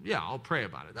 Yeah, I'll pray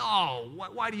about it. Oh,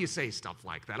 why do you say stuff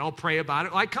like that? I'll pray about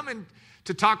it. Well, I come in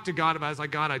to talk to God about it. I was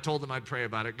like, God, I told them I'd pray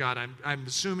about it. God, I'm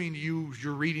assuming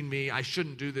you're reading me. I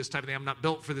shouldn't do this type of thing. I'm not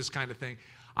built for this kind of thing.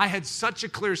 I had such a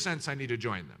clear sense I need to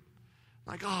join them.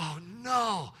 Like, oh,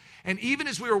 no. And even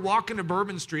as we were walking to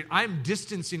Bourbon Street, I'm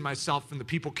distancing myself from the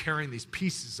people carrying these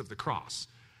pieces of the cross.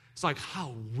 It's like,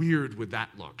 how weird would that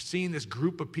look? Seeing this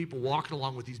group of people walking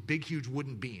along with these big, huge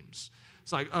wooden beams.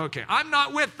 It's like, okay, I'm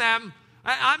not with them.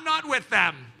 I'm not with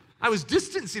them. I was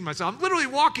distancing myself. I'm literally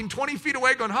walking 20 feet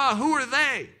away going, who are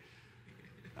they?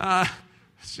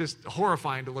 It's just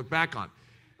horrifying to look back on.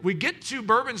 We get to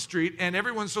Bourbon Street, and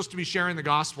everyone's supposed to be sharing the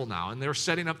gospel now, and they're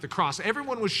setting up the cross.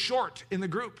 Everyone was short in the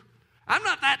group. I'm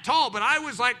not that tall, but I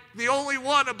was like the only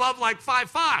one above like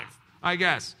 5'5", I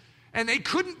guess. And they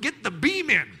couldn't get the beam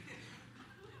in.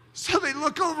 So they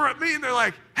look over at me, and they're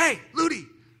like, hey, Ludi,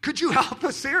 could you help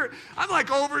us here? I'm like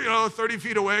over, 30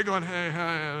 feet away going, hey.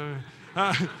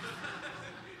 I'm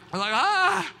like,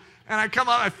 And I come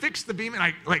out, I fix the beam, and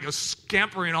I go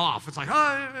scampering off. It's like,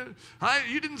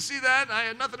 you didn't see that. I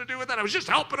had nothing to do with that. I was just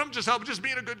helping him, just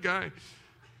being a good guy.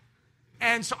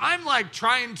 And so I'm like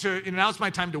trying to, now it's my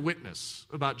time to witness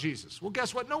about Jesus. Well,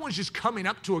 guess what? No one's just coming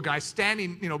up to a guy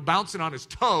standing, bouncing on his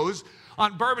toes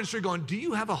on Bourbon Street going, do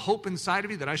you have a hope inside of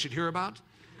you that I should hear about?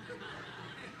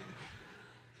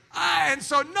 And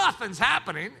so nothing's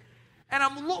happening. And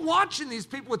I'm watching these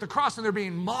people with the cross, and they're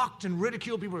being mocked and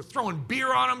ridiculed. People are throwing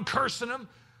beer on them, cursing them.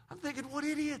 I'm thinking, what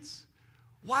idiots.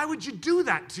 Why would you do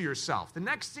that to yourself? The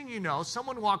next thing you know,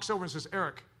 someone walks over and says,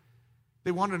 Eric,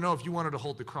 they wanted to know if you wanted to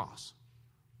hold the cross.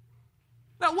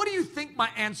 Now, what do you think my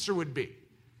answer would be?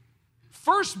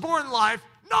 Firstborn life,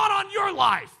 not on your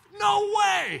life. No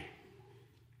way.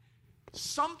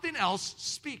 Something else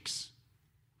speaks.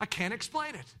 I can't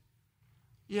explain it.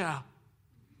 Yeah.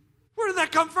 Where did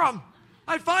that come from?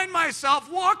 I find myself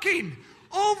walking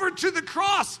over to the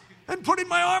cross and putting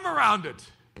my arm around it.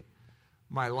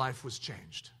 My life was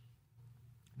changed.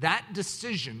 That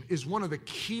decision is one of the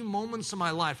key moments of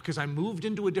my life because I moved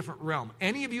into a different realm.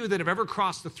 Any of you that have ever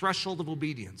crossed the threshold of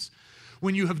obedience,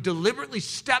 when you have deliberately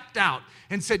stepped out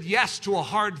and said yes to a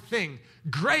hard thing,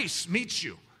 grace meets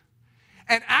you.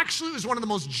 And actually, it was one of the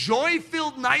most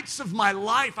joy-filled nights of my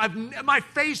life. My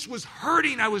face was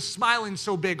hurting. I was smiling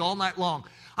so big all night long.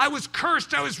 I was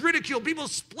cursed. I was ridiculed. People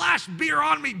splashed beer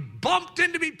on me, bumped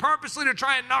into me purposely to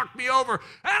try and knock me over. And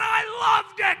I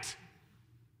loved it.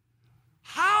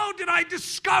 How did I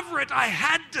discover it? I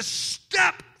had to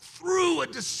step through a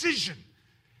decision.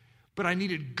 But I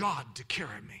needed God to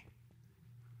carry me.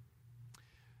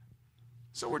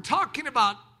 So we're talking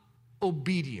about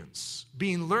obedience,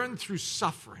 being learned through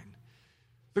suffering.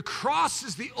 The cross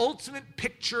is the ultimate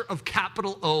picture of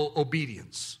capital O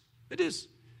obedience. It is.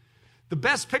 The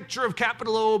best picture of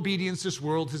capital O obedience this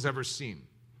world has ever seen.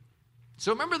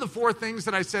 So remember the 4 things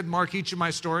that I said mark each of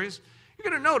my stories?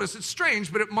 You're going to notice it's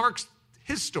strange, but it marks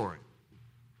his story.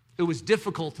 It was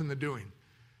difficult in the doing.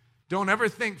 Don't ever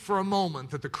think for a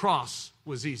moment that the cross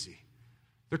was easy.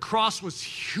 The cross was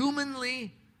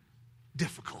humanly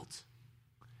difficult.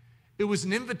 It was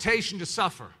an invitation to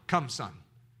suffer. Come, son,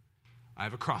 I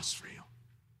have a cross for you.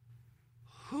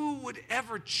 Who would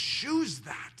ever choose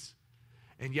that?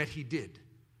 And yet he did.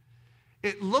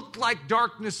 It looked like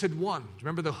darkness had won.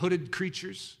 Remember the hooded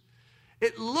creatures?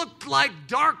 It looked like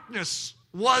darkness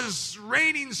was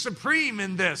reigning supreme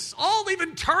in this. All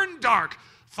even turned dark.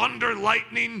 Thunder,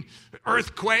 lightning,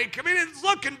 earthquake. I mean, it's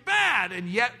looking bad. And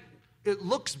yet it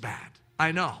looks bad.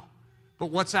 I know. But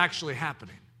what's actually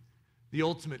happening? The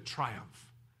ultimate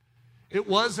triumph. It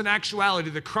was in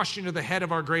actuality the crushing of the head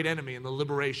of our great enemy and the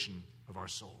liberation of our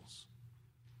souls.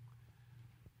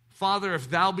 Father, if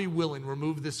thou be willing,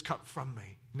 remove this cup from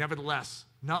me. Nevertheless,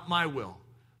 not my will,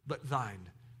 but thine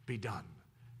be done.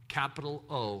 Capital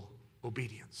O,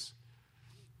 obedience.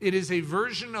 It is a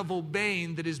version of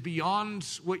obeying that is beyond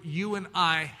what you and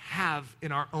I have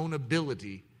in our own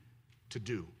ability to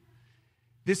do.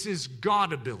 This is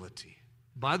God ability.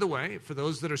 By the way, for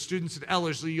those that are students at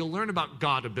Ellerslie, you'll learn about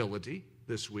God ability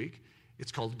this week.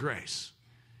 It's called grace.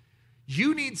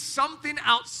 You need something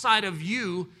outside of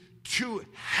you to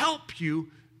help you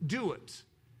do it.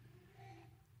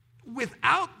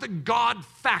 Without the God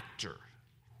factor,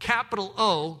 capital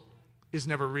O is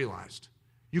never realized.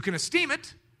 You can esteem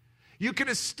it. You can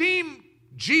esteem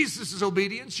Jesus'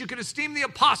 obedience. You can esteem the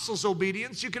apostles'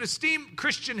 obedience. You can esteem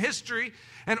Christian history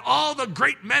and all the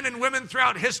great men and women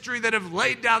throughout history that have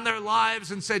laid down their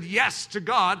lives and said yes to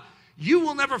God. You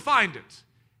will never find it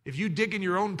if you dig in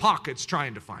your own pockets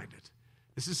trying to find it.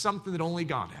 This is something that only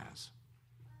God has.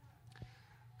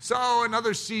 So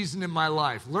another season in my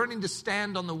life, learning to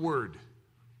stand on the Word.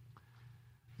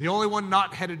 The only one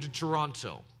not headed to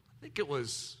Toronto. I think it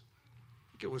was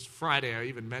Friday. I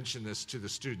even mentioned this to the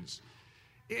students.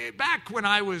 Back when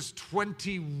I was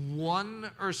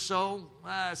 21 or so,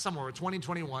 somewhere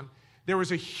 2021, there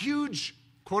was a huge,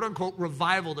 quote-unquote,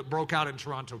 revival that broke out in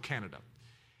Toronto, Canada.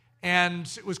 And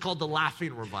it was called the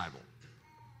Laughing Revival.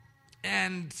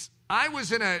 And I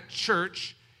was in a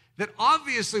church that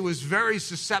obviously was very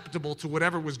susceptible to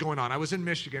whatever was going on. I was in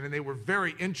Michigan, and they were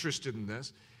very interested in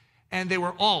this. And they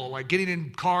were all like getting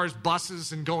in cars,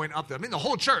 buses, and going up there. I mean, the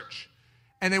whole church.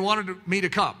 And they wanted me to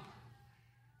come.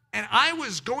 And I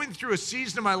was going through a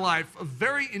season of my life of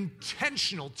very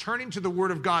intentional turning to the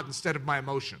Word of God instead of my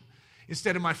emotion,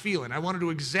 instead of my feeling. I wanted to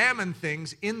examine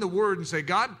things in the Word and say,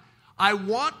 God, I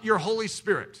want your Holy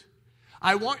Spirit.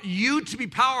 I want you to be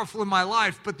powerful in my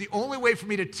life, but the only way for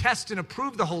me to test and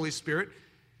approve the Holy Spirit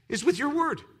is with your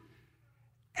Word.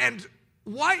 And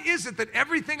why is it that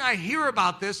everything I hear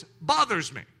about this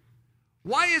bothers me?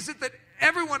 Why is it that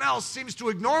everyone else seems to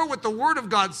ignore what the Word of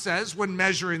God says when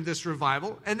measuring this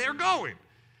revival, and they're going?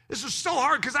 This is so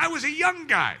hard because I was a young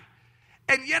guy,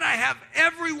 and yet I have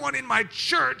everyone in my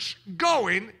church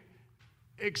going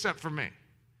except for me.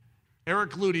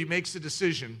 Eric Ludy makes the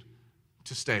decision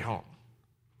to stay home.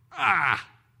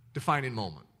 Defining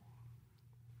moment.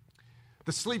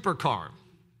 The sleeper car.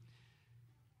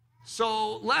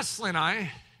 So Leslie and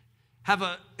I have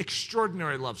an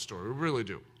extraordinary love story. We really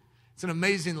do. It's an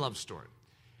amazing love story.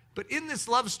 But in this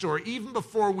love story, even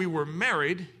before we were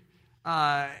married,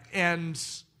 and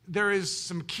there is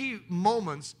some key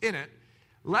moments in it,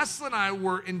 Leslie and I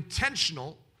were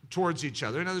intentional towards each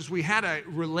other. In other words, we had a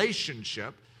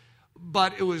relationship,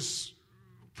 but it was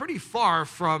pretty far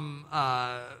from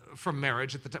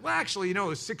marriage at the time. Well, actually, it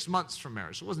was 6 months from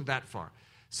marriage, so it wasn't that far.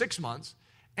 6 months.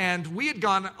 And we had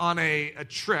gone on a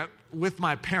trip with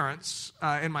my parents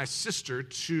and my sister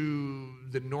to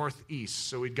the Northeast.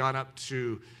 So we'd gone up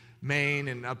to Maine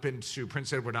and up into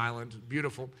Prince Edward Island.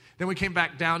 Beautiful. Then we came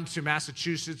back down to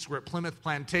Massachusetts. We're at Plymouth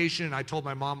Plantation. I told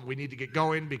my mom we need to get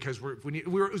going because it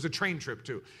was a train trip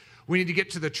too. We need to get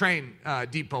to the train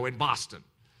depot in Boston,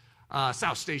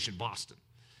 South Station, Boston,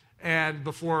 and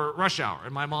before rush hour.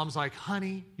 And my mom's like,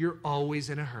 honey, you're always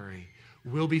in a hurry.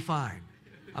 We'll be fine.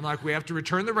 I'm like, we have to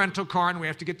return the rental car and we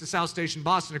have to get to South Station,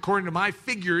 Boston. According to my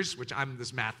figures, which I'm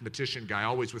this mathematician guy,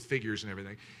 always with figures and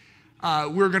everything,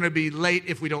 we're going to be late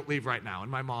if we don't leave right now. And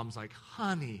my mom's like,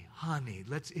 honey,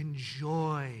 let's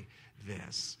enjoy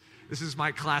this. This is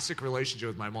my classic relationship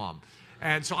with my mom.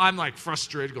 And so I'm like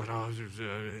frustrated, going,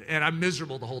 and I'm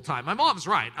miserable the whole time. My mom's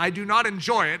right. I do not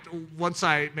enjoy it once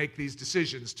I make these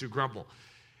decisions to grumble.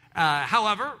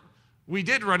 However, we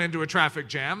did run into a traffic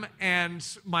jam, and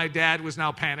my dad was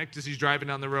now panicked as he's driving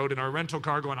down the road in our rental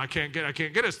car going, I can't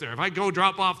get us there. If I go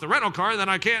drop off the rental car, then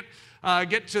I can't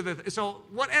get to the... So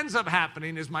what ends up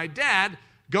happening is my dad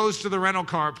goes to the rental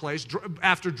car place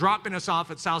after dropping us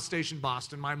off at South Station,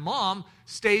 Boston. My mom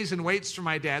stays and waits for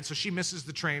my dad, so she misses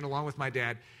the train along with my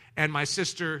dad, and my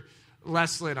sister,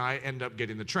 Leslie, and I end up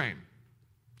getting the train.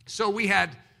 So we had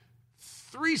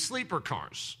 3 sleeper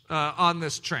cars on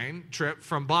this train trip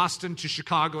from Boston to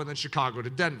Chicago and then Chicago to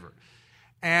Denver.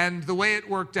 And the way it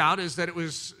worked out is that it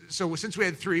was, so since we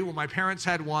had 3, well, my parents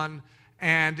had one,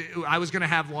 and I was going to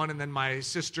have one, and then my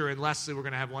sister and Leslie were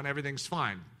going to have one. Everything's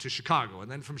fine to Chicago.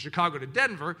 And then from Chicago to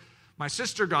Denver, my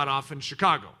sister got off in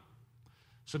Chicago.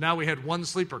 So now we had 1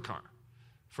 sleeper car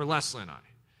for Leslie and I.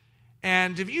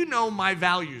 And if you know my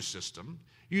value system,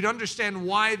 you'd understand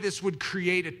why this would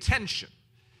create a tension.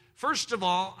 First of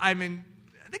all, I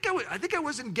think I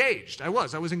was engaged. I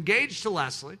was engaged to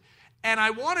Leslie, and I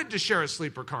wanted to share a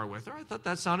sleeper car with her. I thought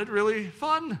that sounded really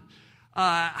fun.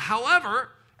 However,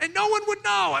 And no one would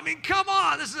know. I mean, come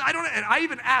on. And I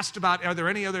even asked about, are there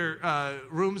any other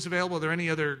rooms available? Are there any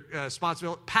other spots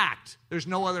available? Packed. There's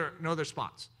no other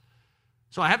spots.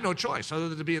 So I have no choice other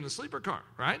than to be in the sleeper car,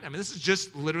 right? I mean, this is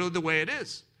just literally the way it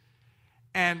is.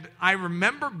 And I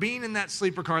remember being in that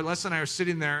sleeper car. Leslie and I are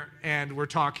sitting there, and we're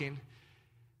talking.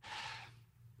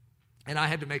 And I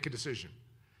had to make a decision.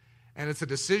 And it's a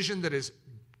decision that has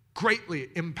greatly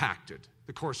impacted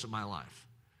the course of my life.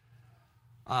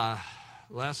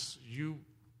 Les, you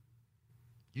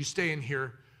stay in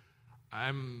here.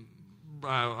 I'm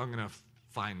going to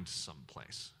find some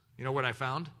place. You know what I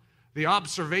found? The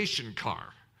observation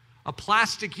car. A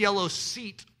plastic yellow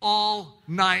seat all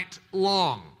night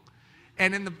long.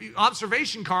 And in the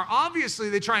observation car, obviously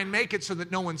they try and make it so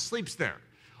that no one sleeps there.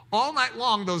 All night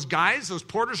long, those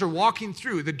porters are walking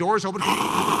through. The doors open.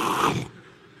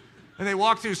 And they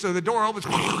walk through, so the door opens.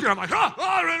 And I'm like,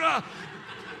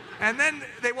 And then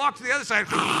they walk to the other side.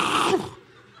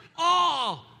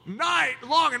 All night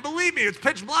long. And believe me, it's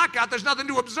pitch black out. There's nothing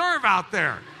to observe out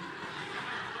there.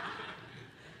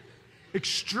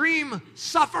 Extreme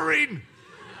suffering.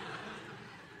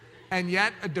 And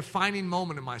yet, a defining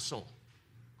moment in my soul.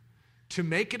 To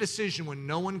make a decision when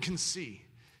no one can see.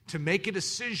 To make a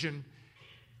decision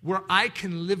where I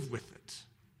can live with it.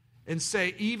 And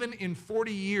say, even in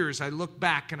 40 years, I look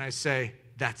back and I say,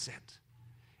 that's it.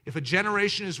 If a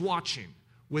generation is watching,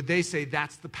 would they say,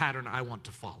 that's the pattern I want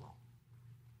to follow?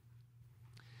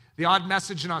 The odd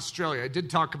message in Australia. I did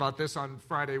talk about this on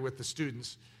Friday with the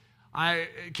students. I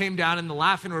came down, and the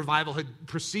Laughing Revival had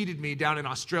preceded me down in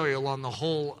Australia along the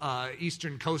whole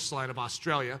eastern coastline of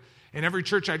Australia. And every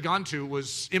church I'd gone to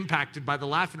was impacted by the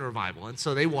Laughing Revival. And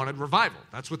so they wanted revival.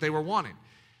 That's what they were wanting.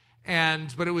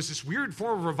 But it was this weird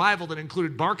form of revival that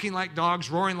included barking like dogs,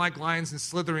 roaring like lions, and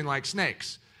slithering like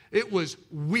snakes. It was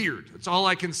weird. That's all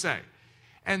I can say.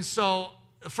 And so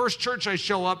the first church I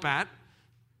show up at,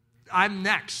 I'm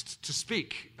next to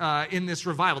speak in this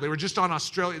revival. They were just on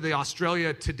the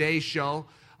Australia Today show.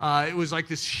 It was like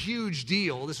this huge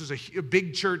deal. This was a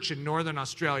big church in northern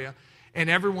Australia, and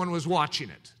everyone was watching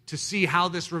it to see how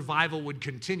this revival would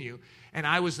continue, and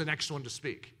I was the next one to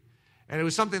speak. And it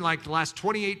was something like the last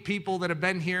 28 people that have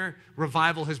been here,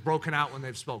 revival has broken out when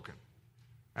they've spoken.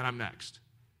 And I'm next.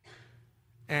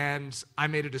 And I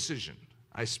made a decision.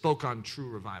 I spoke on true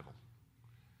revival.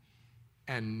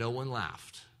 And no one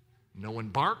laughed. No one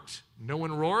barked, no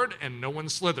one roared, and no one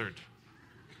slithered.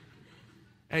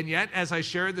 And yet, as I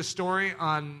shared the story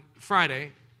on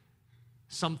Friday,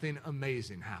 something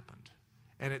amazing happened.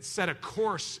 And it set a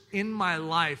course in my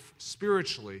life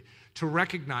spiritually to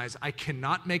recognize I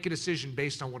cannot make a decision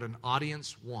based on what an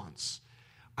audience wants.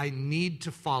 I need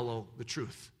to follow the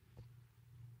truth.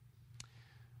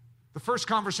 The first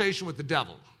conversation with the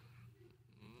devil.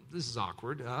 This is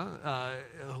awkward.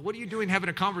 What are you doing having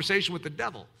a conversation with the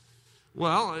devil?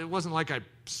 Well, it wasn't like I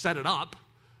set it up.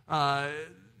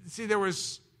 See, there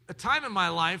was a time in my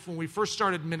life when we first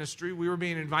started ministry. We were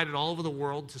being invited all over the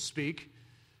world to speak.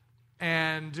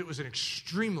 And it was an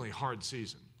extremely hard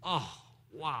season. Oh,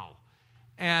 wow.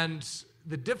 And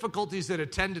the difficulties that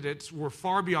attended it were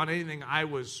far beyond anything I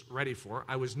was ready for.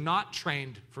 I was not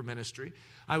trained for ministry.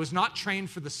 I was not trained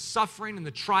for the suffering and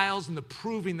the trials and the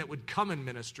proving that would come in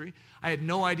ministry. I had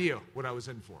no idea what I was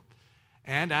in for.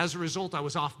 And as a result, I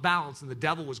was off balance, and the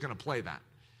devil was going to play that.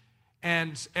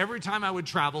 And every time I would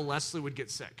travel, Leslie would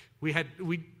get sick.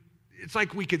 It's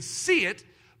like we could see it,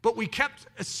 but we kept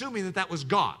assuming that was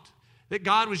God. That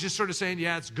God was just sort of saying,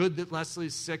 yeah, it's good that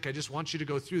Leslie's sick. I just want you to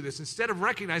go through this. Instead of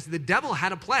recognizing the devil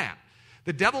had a plan.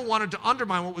 The devil wanted to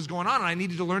undermine what was going on, and I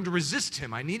needed to learn to resist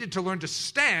him. I needed to learn to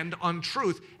stand on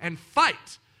truth and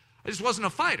fight. I just wasn't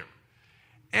a fighter.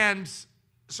 And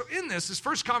so in this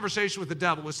first conversation with the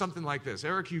devil was something like this.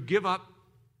 Eric, you give up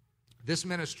this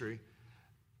ministry,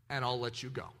 and I'll let you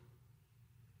go.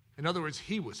 In other words,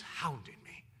 he was hounding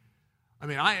me. I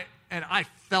mean, I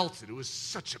felt it. It was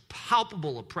such a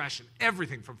palpable oppression.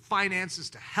 Everything from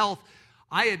finances to health.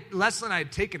 Leslie and I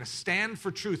had taken a stand for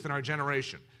truth in our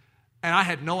generation. And I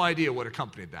had no idea what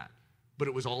accompanied that. But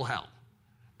it was all hell.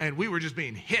 And we were just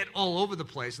being hit all over the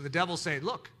place. And the devil's saying,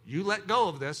 look, you let go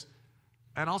of this,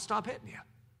 and I'll stop hitting you.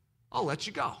 I'll let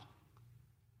you go.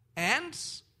 And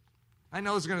I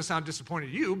know it's going to sound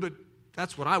disappointing to you, but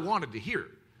that's what I wanted to hear.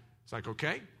 It's like,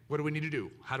 okay, what do we need to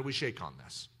do? How do we shake on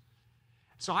this?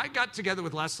 So I got together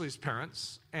with Leslie's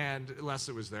parents, and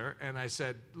Leslie was there, and I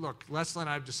said, look, Leslie and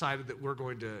I have decided that we're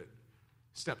going to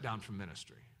step down from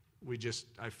ministry.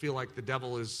 I feel like the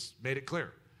devil has made it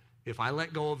clear. If I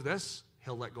let go of this,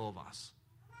 he'll let go of us.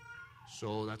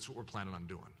 So that's what we're planning on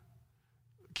doing.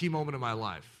 Key moment of my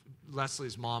life.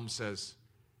 Leslie's mom says,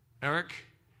 Eric,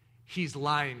 he's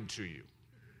lying to you.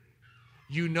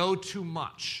 You know too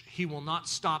much. He will not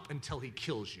stop until he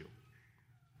kills you.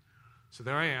 So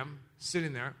there I am,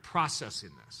 sitting there,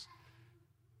 processing this.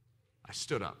 I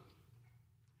stood up.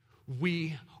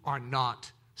 We are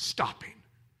not stopping.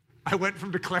 I went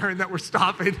from declaring that we're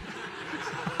stopping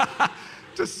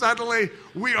to suddenly,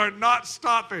 we are not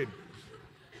stopping.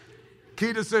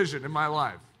 Key decision in my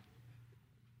life.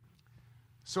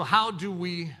 So how do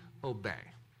we obey?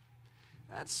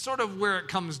 That's sort of where it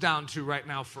comes down to right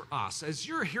now for us. As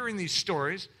you're hearing these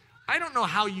stories, I don't know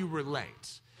how you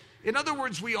relate. In other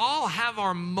words, we all have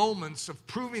our moments of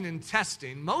proving and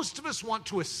testing. Most of us want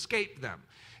to escape them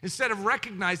instead of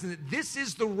recognizing that this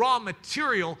is the raw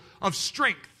material of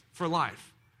strength for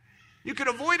life. You could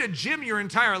avoid a gym your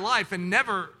entire life and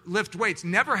never lift weights,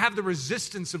 never have the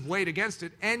resistance of weight against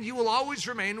it, and you will always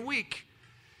remain weak.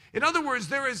 In other words,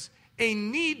 there is a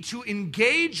need to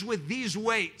engage with these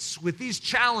weights, with these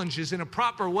challenges in a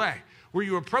proper way, where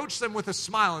you approach them with a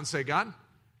smile and say, God,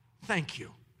 thank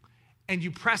you. And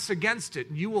you press against it,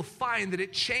 and you will find that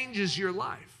it changes your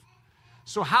life.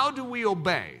 So how do we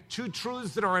obey? Two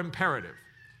truths that are imperative.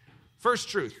 First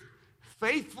truth,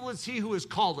 faithful is he who has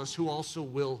called us, who also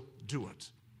will do it.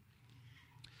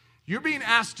 You're being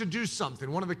asked to do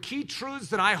something. One of the key truths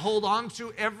that I hold on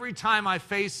to every time I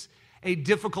face a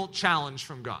difficult challenge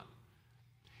from God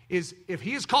is if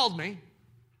he has called me,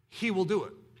 he will do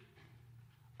it.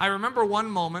 I remember one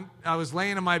moment, I was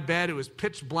laying in my bed, it was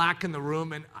pitch black in the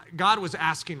room, and God was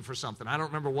asking for something. I don't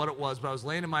remember what it was, but I was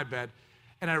laying in my bed,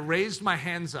 and I raised my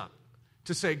hands up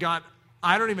to say, God,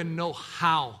 I don't even know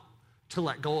how to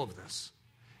let go of this.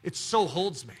 It so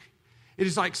holds me. It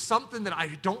is like something that I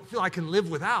don't feel I can live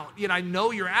without, yet I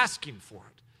know you're asking for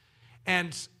it.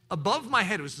 And above my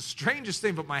head, it was the strangest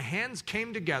thing, but my hands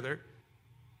came together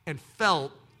and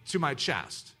fell to my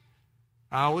chest.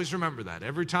 I always remember that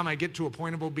every time I get to a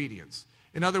point of obedience.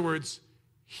 In other words,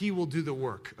 he will do the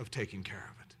work of taking care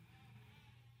of it.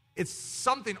 It's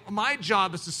something, my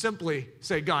job is to simply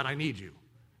say, God, I need you.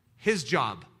 His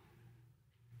job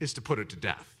is to put it to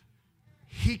death.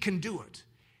 He can do it.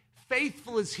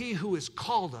 Faithful is he who has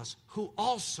called us, who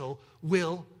also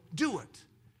will do it.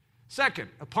 Second,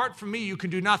 apart from me, you can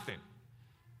do nothing.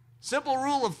 Simple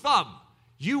rule of thumb.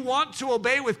 You want to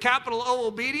obey with capital O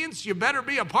obedience, you better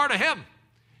be a part of him.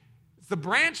 It's the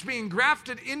branch being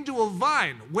grafted into a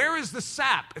vine. Where is the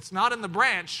sap? It's not in the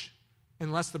branch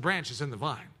unless the branch is in the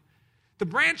vine. The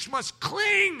branch must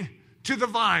cling to the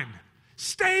vine.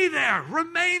 Stay there,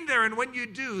 remain there, and when you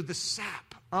do, the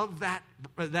sap of that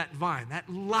vine, that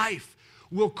life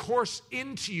will course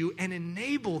into you and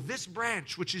enable this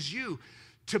branch, which is you,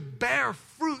 to bear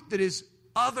fruit that is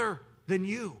other than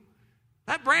you.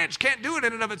 That branch can't do it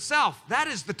in and of itself. That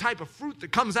is the type of fruit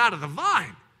that comes out of the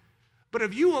vine. But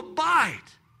if you abide,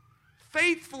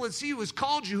 faithful is he who has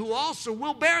called you, who also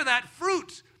will bear that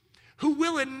fruit, who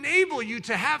will enable you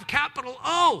to have capital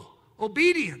O,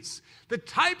 obedience. The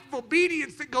type of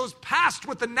obedience that goes past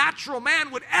what the natural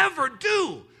man would ever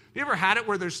do. Have you ever had it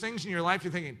where there's things in your life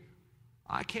you're thinking,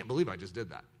 I can't believe I just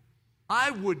did that.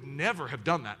 I would never have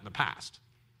done that in the past.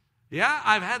 Yeah,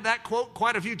 I've had that quote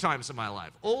quite a few times in my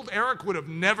life. Old Eric would have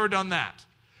never done that.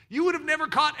 You would have never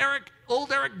caught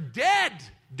old Eric dead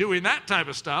doing that type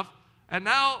of stuff, and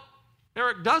now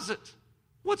Eric does it.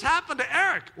 What's happened to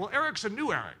Eric? Well, Eric's a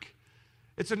new Eric.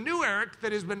 It's a new Eric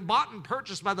that has been bought and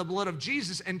purchased by the blood of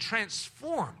Jesus and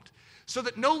transformed, so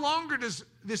that no longer does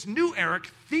this new Eric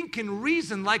think and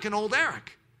reason like an old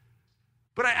Eric,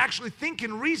 but I actually think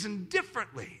and reason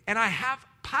differently, and I have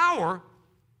power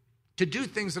to do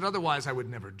things that otherwise I would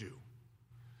never do.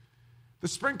 The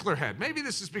sprinkler head. Maybe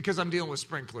this is because I'm dealing with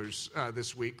sprinklers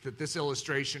this week that this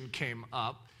illustration came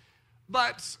up.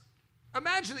 But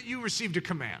imagine that you received a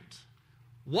command.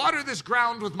 Water this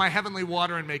ground with my heavenly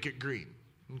water and make it green.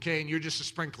 Okay, and you're just a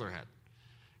sprinkler head.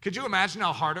 Could you imagine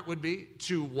how hard it would be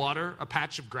to water a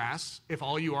patch of grass if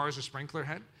all you are is a sprinkler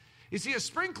head? You see, a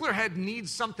sprinkler head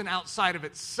needs something outside of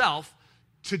itself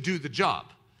to do the job.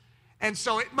 And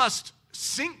so it must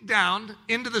sink down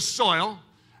into the soil,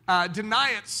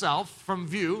 deny itself from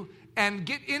view, and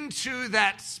get into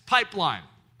that pipeline.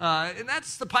 And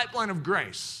that's the pipeline of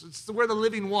grace. It's where the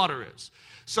living water is.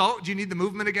 So, do you need the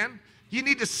movement again? You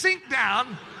need to sink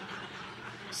down.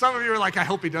 Some of you are like, I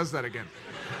hope he does that again.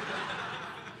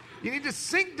 You need to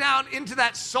sink down into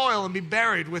that soil and be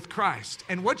buried with Christ.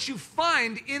 And what you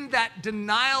find in that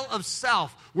denial of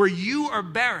self, where you are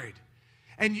buried,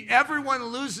 and everyone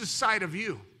loses sight of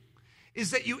you,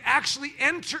 is that you actually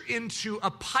enter into a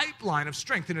pipeline of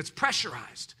strength, and it's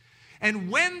pressurized.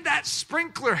 And when that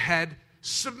sprinkler head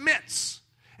submits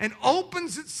and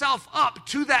opens itself up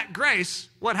to that grace,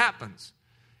 what happens?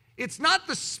 It's not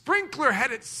the sprinkler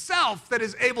head itself that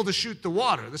is able to shoot the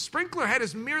water. The sprinkler head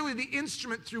is merely the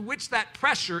instrument through which that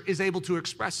pressure is able to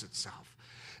express itself.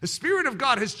 The Spirit of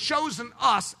God has chosen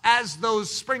us as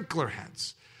those sprinkler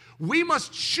heads. We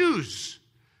must choose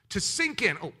to sink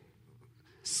in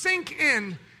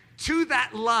to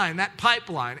that line, that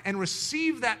pipeline, and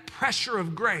receive that pressure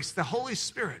of grace, the Holy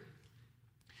Spirit.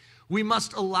 We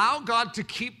must allow God to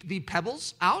keep the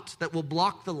pebbles out that will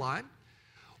block the line.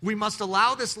 We must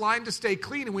allow this line to stay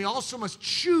clean, and we also must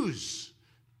choose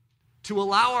to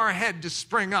allow our head to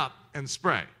spring up and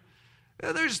spray.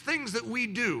 There's things that we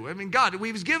do. I mean, God,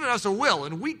 He's given us a will,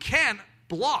 and we can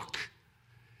block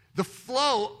the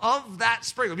flow of that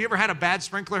sprinkler. Have you ever had a bad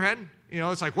sprinkler head?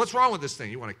 It's like, what's wrong with this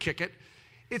thing? You want to kick it?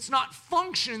 It's not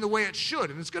functioning the way it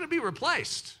should, and it's going to be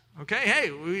replaced. Okay,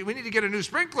 hey, we need to get a new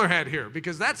sprinkler head here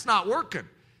because that's not working.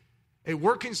 A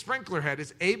working sprinkler head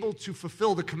is able to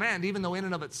fulfill the command, even though in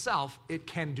and of itself, it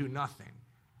can do nothing.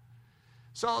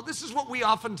 So this is what we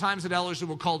oftentimes at Ellerslie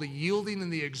will call the yielding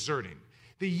and the exerting.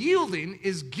 The yielding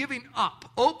is giving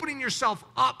up, opening yourself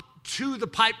up to the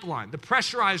pipeline, the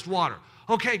pressurized water.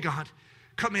 Okay, God,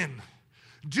 come in.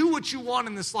 Do what you want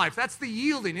in this life. That's the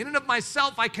yielding. In and of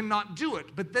myself, I cannot do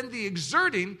it. But then the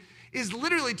exerting is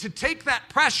literally to take that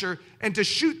pressure and to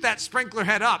shoot that sprinkler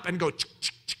head up and go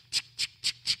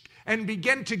and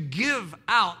begin to give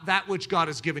out that which God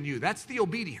has given you. That's the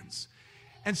obedience.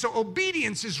 And so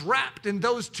obedience is wrapped in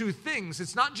those two things.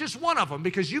 It's not just one of them,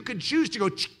 because you could choose to go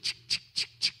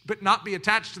but not be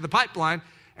attached to the pipeline,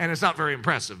 and it's not very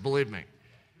impressive, believe me.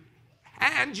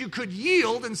 And you could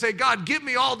yield and say, God, give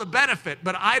me all the benefit,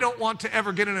 but I don't want to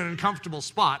ever get in an uncomfortable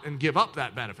spot and give up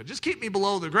that benefit. Just keep me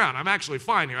below the ground. I'm actually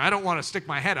fine here. I don't want to stick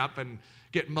my head up and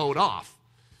get mowed off.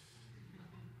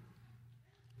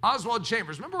 Oswald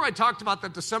Chambers, remember I talked about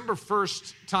that December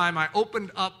 1st time I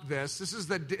opened up this? This is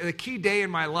the key day in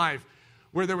my life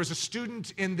where there was a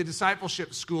student in the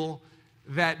discipleship school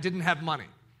that didn't have money.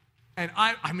 And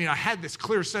I had this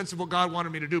clear sense of what God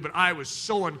wanted me to do, but I was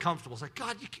so uncomfortable. It's like,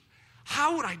 God,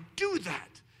 how would I do that?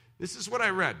 This is what I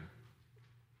read.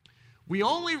 We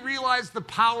only realize the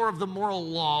power of the moral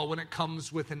law when it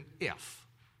comes with an if.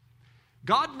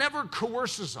 God never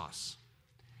coerces us.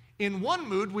 In one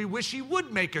mood, we wish He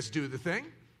would make us do the thing.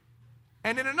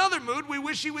 And in another mood, we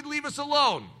wish He would leave us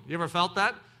alone. You ever felt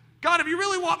that? God, if you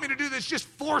really want me to do this, just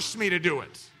force me to do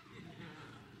it.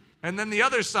 And then the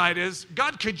other side is,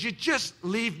 God, could you just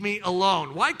leave me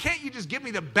alone? Why can't you just give me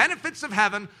the benefits of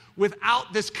heaven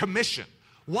without this commission?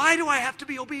 Why do I have to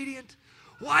be obedient?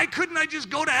 Why couldn't I just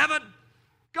go to heaven?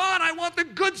 God, I want the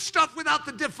good stuff without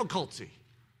the difficulty.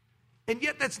 And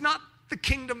yet that's not the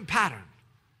kingdom pattern.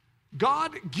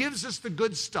 God gives us the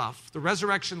good stuff, the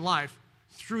resurrection life,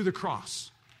 through the cross.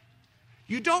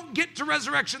 You don't get to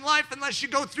resurrection life unless you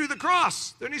go through the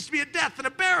cross. There needs to be a death and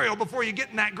a burial before you get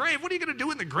in that grave. What are you going to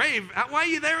do in the grave? Why are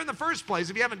you there in the first place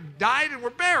if you haven't died and were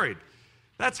buried?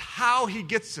 That's how He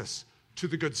gets us to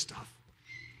the good stuff.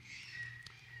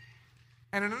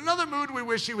 And in another mood, we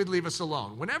wish He would leave us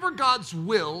alone. Whenever God's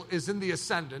will is in the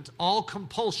ascendant, all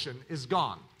compulsion is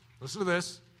gone. Listen to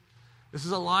this. This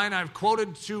is a line I've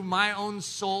quoted to my own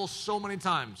soul so many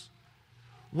times.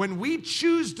 When we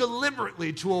choose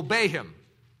deliberately to obey Him,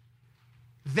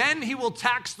 then He will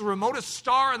tax the remotest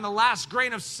star and the last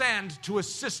grain of sand to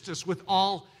assist us with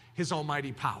all His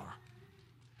almighty power.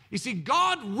 You see,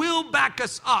 God will back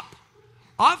us up.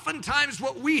 Oftentimes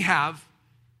what we have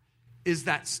is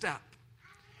that step.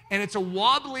 And it's a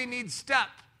wobbly kneed step.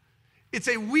 It's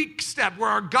a weak step where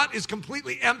our gut is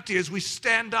completely empty as we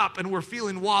stand up and we're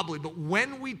feeling wobbly. But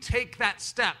when we take that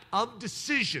step of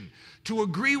decision to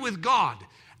agree with God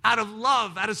out of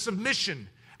love, out of submission,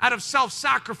 out of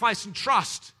self-sacrifice and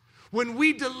trust, when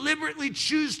we deliberately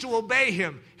choose to obey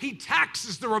Him, He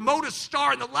taxes the remotest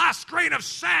star and the last grain of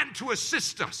sand to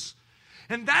assist us.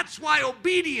 And that's why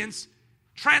obedience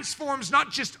transforms not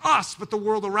just us, but the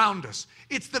world around us.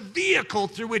 It's the vehicle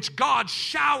through which God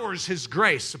showers His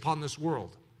grace upon this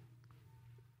world.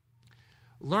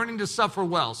 Learning to suffer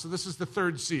well. So this is the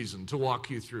third season to walk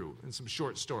you through in some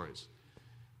short stories.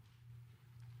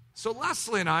 So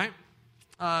Leslie and I,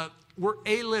 we're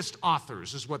A-list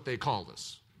authors is what they call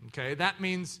us. Okay, that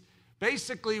means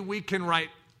basically we can write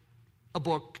a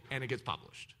book and it gets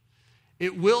published.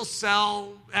 It will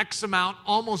sell X amount,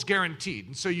 almost guaranteed.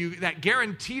 And so that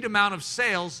guaranteed amount of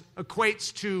sales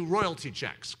equates to royalty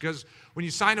checks. Because when you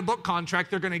sign a book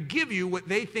contract, they're going to give you what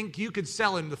they think you could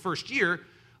sell in the first year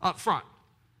up front.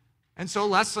 And so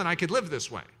Leslie and I could live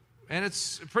this way. And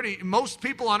it's most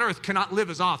people on earth cannot live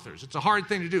as authors. It's a hard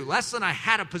thing to do. Leslie and I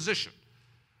had a position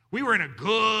We were in a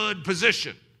good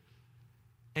position.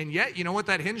 And yet, you know what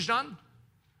that hinged on?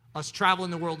 Us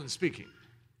traveling the world and speaking.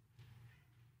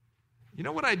 You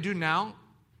know what I do now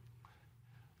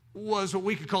was what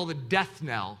we could call the death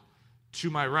knell to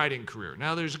my writing career.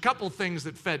 Now, there's a couple things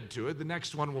that fed to it. The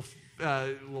next one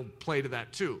will play to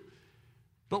that too.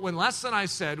 But when Les and I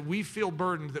said we feel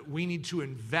burdened that we need to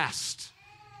invest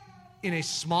in a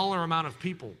smaller amount of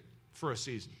people for a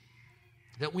season,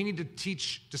 that we need to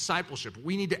teach discipleship,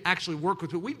 we need to actually work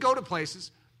with people. We'd go to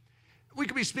places, we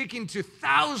could be speaking to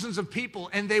thousands of people,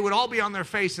 and they would all be on their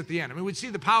face at the end. I mean, we'd see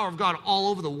the power of God all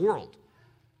over the world.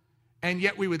 And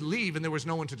yet we would leave, and there was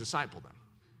no one to disciple them.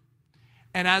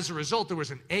 And as a result, there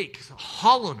was an ache, a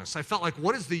hollowness. I felt like,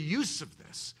 what is the use of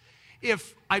this?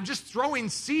 If I'm just throwing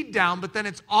seed down, but then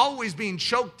it's always being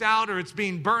choked out or it's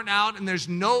being burnt out and there's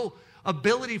no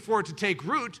ability for it to take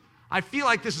root, I feel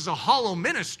like this is a hollow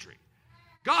ministry.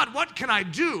 God, what can I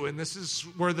do? And this is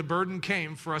where the burden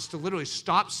came for us to literally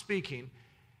stop speaking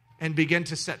and begin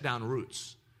to set down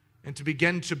roots and to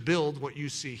begin to build what you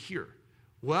see here.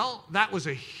 Well, that was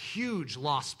a huge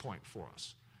loss point for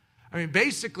us. I mean,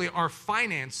 basically, our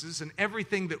finances and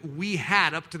everything that we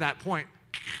had up to that point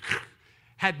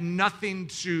had nothing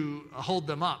to hold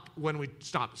them up when we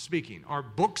stopped speaking. Our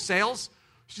book sales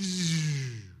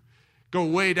go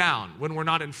way down when we're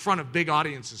not in front of big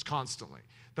audiences constantly.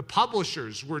 The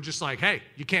publishers were just like, hey,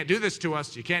 you can't do this to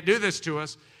us. You can't do this to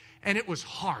us. And it was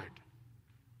hard.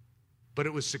 But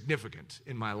it was significant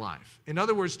in my life. In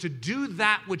other words, to do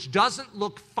that which doesn't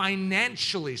look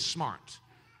financially smart,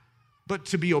 but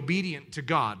to be obedient to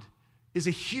God, is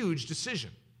a huge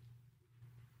decision.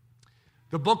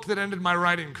 The book that ended my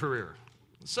writing career.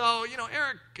 So,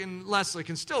 Eric and Leslie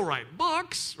can still write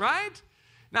books, right?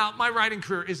 Now, my writing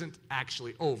career isn't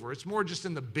actually over. It's more just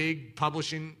in the big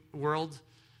publishing world.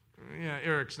 Yeah,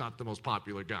 Eric's not the most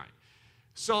popular guy.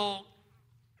 So,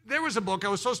 there was a book I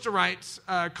was supposed to write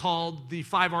called The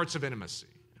 5 Arts of Intimacy.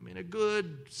 I mean, a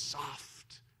good,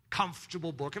 soft,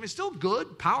 comfortable book. I mean, still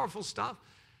good, powerful stuff.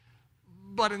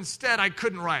 But instead, I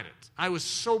couldn't write it. I was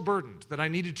so burdened that I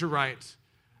needed to write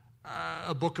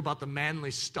a book about the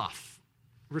manly stuff,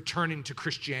 returning to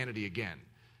Christianity again.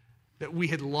 That we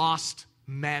had lost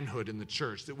manhood in the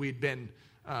church, that we had been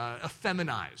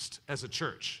effeminized as a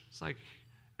church. It's like,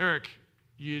 Eric,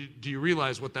 do you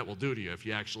realize what that will do to you if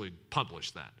you actually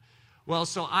publish that? Well,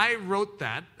 so I wrote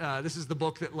that. This is the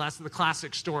book that the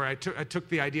classic story. I took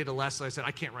the idea to Leslie. I said,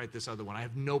 I can't write this other one. I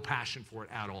have no passion for it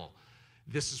at all.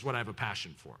 This is what I have a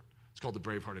passion for. It's called The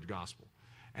Bravehearted Gospel.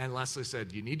 And Leslie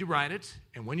said, you need to write it,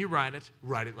 and when you write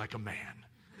it like a man.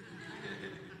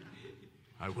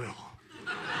 I will.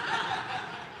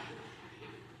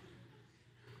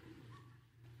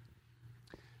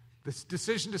 This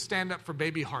decision to stand up for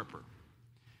baby Harper.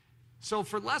 So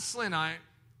for Leslie and I,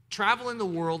 traveling the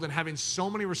world and having so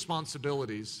many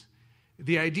responsibilities,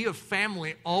 the idea of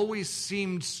family always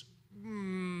seemed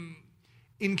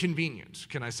inconvenient.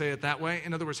 Can I say it that way?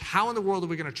 In other words, how in the world are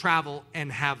we going to travel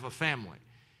and have a family?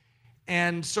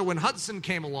 And so when Hudson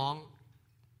came along,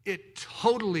 it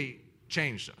totally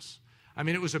changed us. I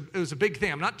mean, it was a big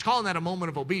thing. I'm not calling that a moment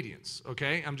of obedience,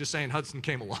 okay? I'm just saying Hudson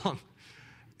came along.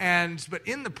 But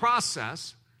in the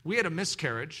process, we had a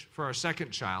miscarriage for our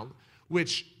second child,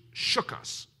 which shook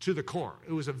us to the core.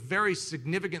 It was a very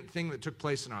significant thing that took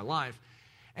place in our life.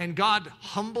 And God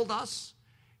humbled us.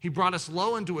 He brought us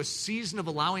low into a season of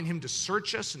allowing him to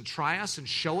search us and try us and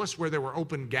show us where there were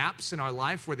open gaps in our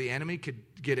life where the enemy could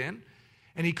get in.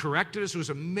 And he corrected us. It was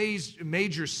a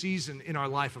major season in our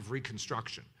life of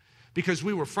reconstruction because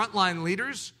we were frontline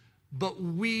leaders, but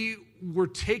we were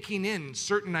taking in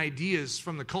certain ideas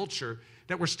from the culture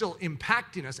that were still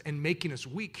impacting us and making us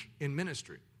weak in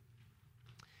ministry.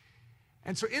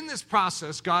 And so in this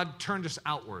process, God turned us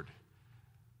outward.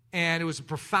 And it was a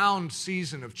profound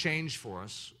season of change for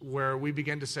us where we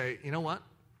began to say, you know what?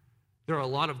 There are a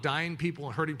lot of dying people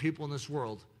and hurting people in this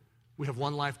world. We have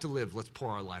one life to live. Let's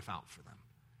pour our life out for them.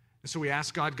 And so we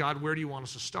asked God, where do you want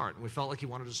us to start? And we felt like he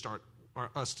wanted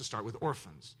us to start with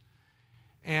orphans.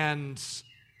 And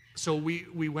so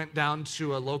we went down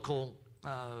to a local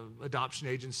adoption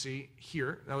agency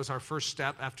here. That was our first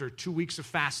step after 2 weeks of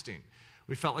fasting.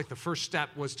 We felt like the first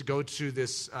step was to go to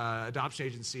this adoption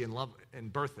agency in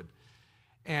Berthoud.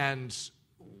 And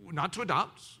not to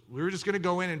adopt. We were just going to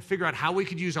go in and figure out how we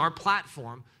could use our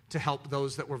platform to help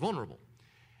those that were vulnerable.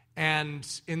 And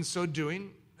in so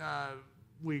doing,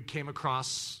 we came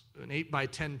across an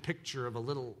 8x10 picture of a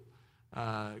little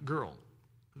girl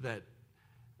that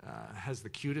has the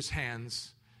cutest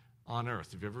hands on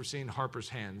earth. Have you ever seen Harper's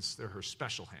hands? They're her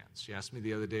special hands. She asked me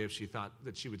the other day if she thought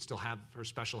that she would still have her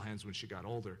special hands when she got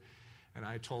older. And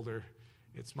I told her,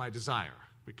 it's my desire,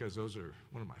 because those are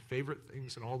one of my favorite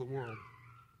things in all the world,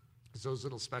 is those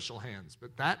little special hands.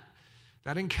 But that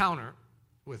encounter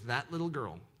with that little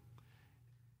girl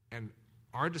and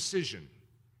our decision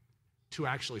to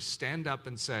actually stand up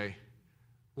and say,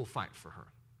 we'll fight for her,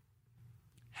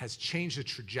 has changed the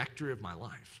trajectory of my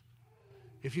life.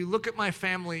 If you look at my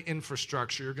family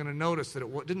infrastructure, you're going to notice that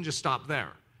it didn't just stop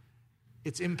there.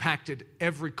 It's impacted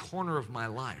every corner of my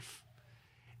life.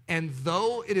 And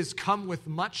though it has come with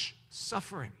much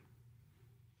suffering,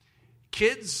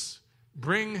 kids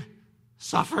bring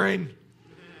suffering,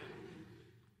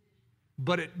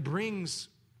 but it brings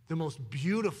the most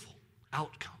beautiful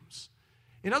outcomes.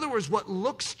 In other words, what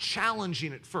looks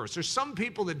challenging at first. There's some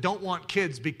people that don't want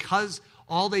kids because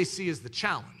all they see is the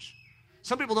challenge.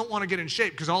 Some people don't want to get in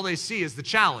shape because all they see is the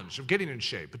challenge of getting in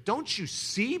shape. But don't you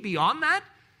see beyond that?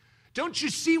 Don't you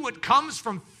see what comes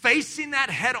from facing that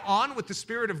head on with the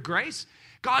Spirit of grace?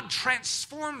 God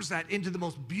transforms that into the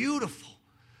most beautiful,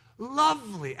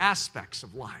 lovely aspects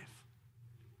of life.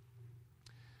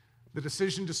 The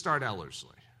decision to start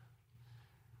Ellerslie.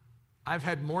 I've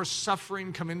had more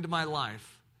suffering come into my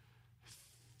life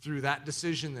through that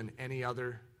decision than any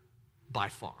other by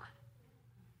far.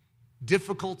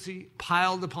 Difficulty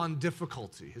piled upon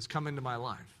difficulty has come into my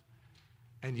life.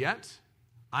 And yet,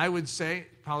 I would say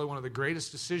probably one of the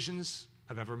greatest decisions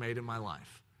I've ever made in my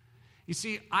life. You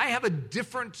see, I have a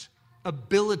different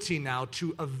ability now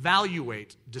to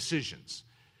evaluate decisions.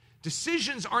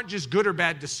 Decisions aren't just good or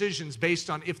bad decisions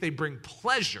based on if they bring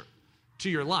pleasure to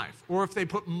your life or if they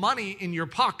put money in your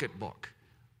pocketbook.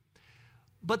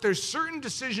 But there's certain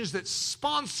decisions that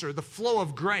sponsor the flow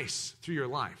of grace through your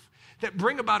life, that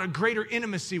bring about a greater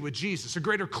intimacy with Jesus, a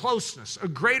greater closeness, a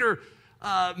greater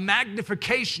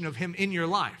magnification of him in your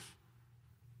life.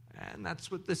 And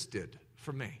that's what this did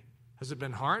for me. Has it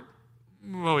been hard?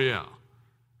 Oh, yeah.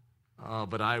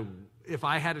 But if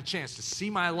I had a chance to see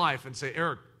my life and say,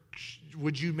 Eric,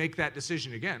 would you make that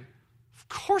decision again? Of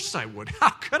course I would. How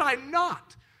could I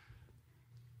not?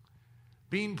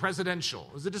 Being presidential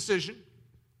was a decision.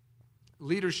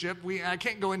 Leadership, I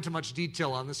can't go into much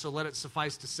detail on this, so let it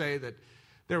suffice to say that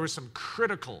there were some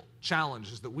critical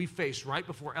challenges that we faced right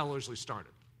before Ellerslie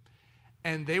started.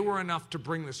 And they were enough to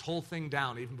bring this whole thing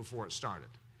down even before it started.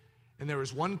 And there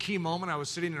was one key moment. I was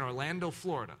sitting in Orlando,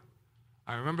 Florida.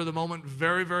 I remember the moment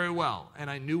very, very well, and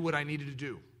I knew what I needed to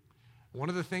do. One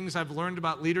of the things I've learned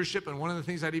about leadership, and one of the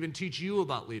things I'd even teach you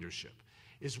about leadership,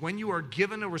 is when you are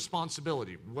given a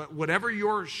responsibility, whatever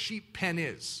your sheep pen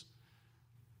is,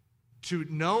 to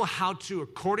know how to,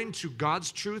 according to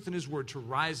God's truth and his word, to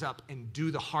rise up and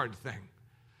do the hard thing,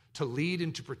 to lead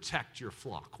and to protect your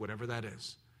flock, whatever that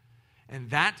is. And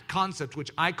that concept,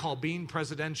 which I call being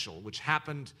presidential, which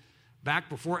happened back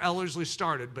before Ellerslie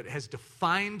started, but has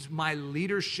defined my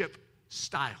leadership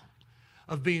style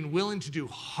of being willing to do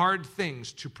hard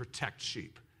things to protect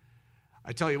sheep.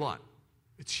 I tell you what,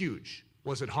 it's huge.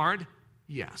 Was it hard?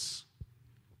 Yes.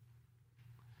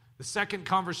 The second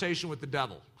conversation with the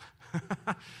devil.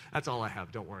 That's all I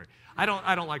have, don't worry. I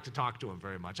don't like to talk to him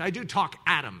very much. I do talk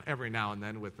at him every now and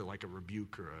then with like a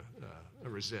rebuke or a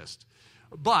resist.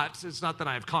 But it's not that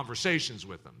I have conversations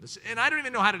with them. And I don't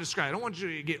even know how to describe it. I don't want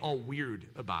you to get all weird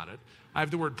about it. I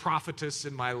have the word prophetess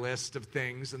in my list of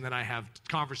things, and then I have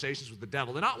conversations with the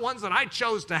devil. They're not ones that I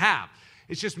chose to have.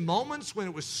 It's just moments when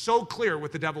it was so clear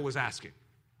what the devil was asking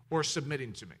or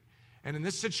submitting to me. And in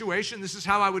this situation, this is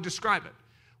how I would describe it.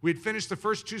 We had finished the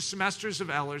first 2 semesters of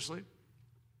Ellerslie,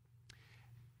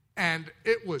 and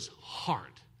it was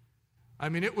hard. I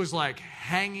mean, it was like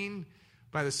hanging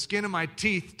by the skin of my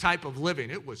teeth type of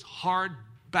living. It was hard,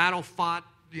 battle fought,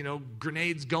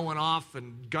 grenades going off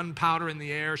and gunpowder in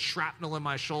the air, shrapnel in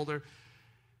my shoulder.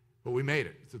 But we made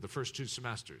it through the first 2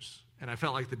 semesters. And I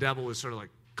felt like the devil was sort of like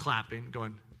clapping,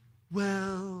 going,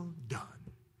 well done.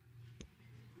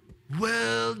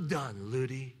 Well done,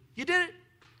 Ludi. You did it.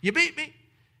 You beat me.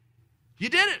 You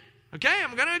did it. Okay,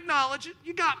 I'm going to acknowledge it.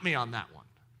 You got me on that one.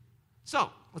 So,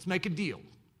 let's make a deal.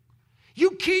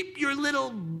 You keep your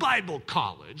little Bible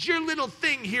college, your little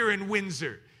thing here in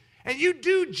Windsor, and you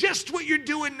do just what you're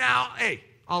doing now. Hey,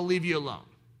 I'll leave you alone.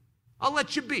 I'll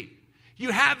let you be.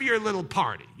 You have your little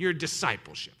party, your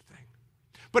discipleship thing.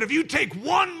 But if you take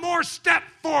one more step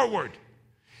forward,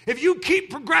 if you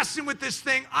keep progressing with this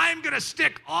thing, I'm going to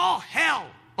stick all hell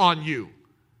on you.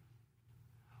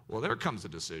 Well, there comes a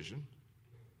decision.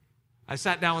 I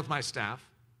sat down with my staff.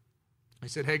 I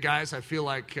said, hey, guys, I feel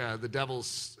like the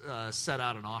devil's set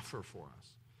out an offer for us.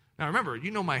 Now, remember,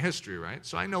 you know my history, right?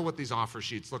 So I know what these offer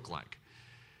sheets look like.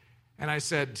 And I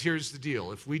said, here's the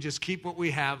deal. If we just keep what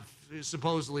we have,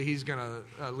 supposedly he's going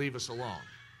to leave us alone.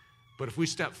 But if we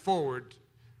step forward,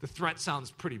 the threat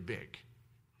sounds pretty big.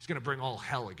 He's going to bring all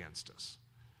hell against us.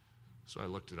 So I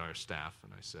looked at our staff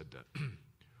and I said,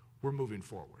 we're moving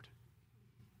forward.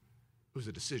 It was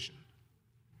a decision.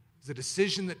 It's a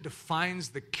decision that defines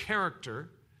the character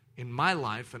in my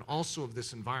life and also of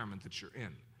this environment that you're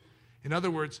in. In other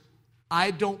words,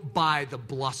 I don't buy the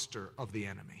bluster of the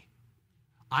enemy.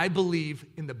 I believe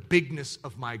in the bigness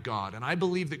of my God, and I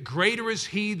believe that greater is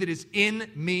He that is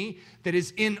in me, that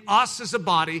is in us as a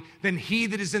body, than he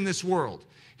that is in this world.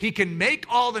 He can make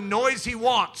all the noise he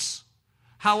wants.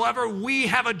 However, we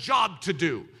have a job to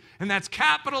do, and that's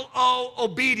capital O,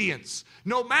 obedience.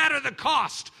 No matter the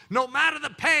cost, no matter the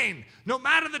pain, no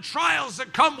matter the trials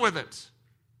that come with it.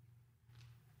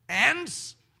 And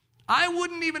I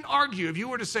wouldn't even argue if you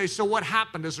were to say, so what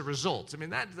happened as a result? I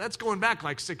mean, that's going back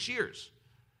like 6 years.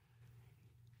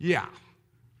 Yeah,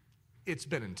 it's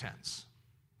been intense.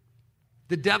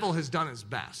 The devil has done his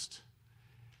best.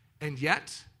 And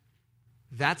yet,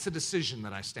 that's a decision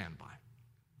that I stand by.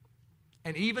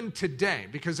 And even today,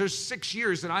 because there's 6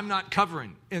 years that I'm not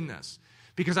covering in this,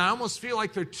 because I almost feel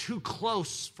like they're too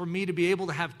close for me to be able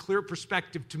to have clear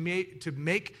perspective to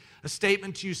make a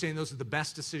statement to you saying those are the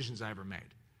best decisions I ever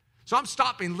made. So I'm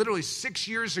stopping literally 6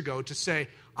 years ago to say,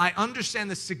 I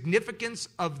understand the significance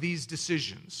of these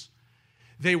decisions.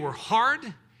 They were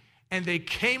hard, and they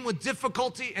came with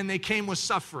difficulty, and they came with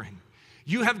suffering.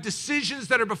 You have decisions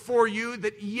that are before you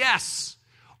that, yes,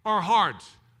 are hard.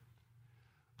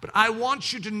 But I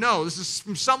want you to know, this is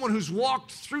from someone who's walked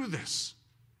through this.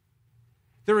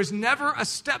 There is never a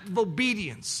step of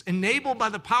obedience enabled by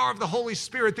the power of the Holy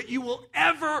Spirit that you will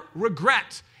ever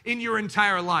regret in your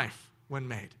entire life when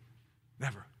made.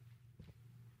 Never.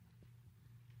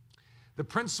 The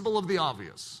principle of the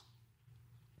obvious.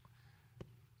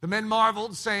 The men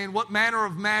marveled, saying, what manner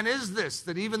of man is this,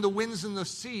 that even the winds and the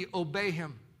sea obey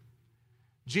him?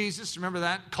 Jesus, remember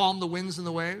that? Calmed the winds and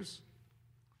the waves.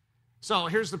 So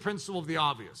here's the principle of the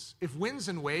obvious. If winds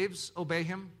and waves obey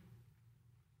him,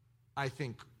 I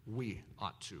think we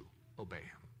ought to obey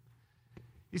him.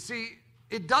 You see,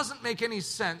 it doesn't make any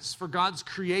sense for God's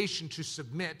creation to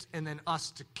submit and then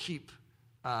us to keep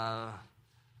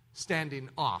standing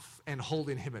off and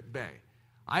holding him at bay.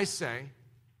 I say,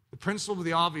 the principle of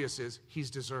the obvious is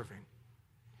he's deserving.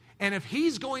 And if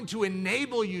he's going to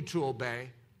enable you to obey,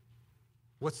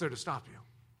 what's there to stop you?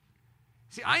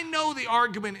 See, I know the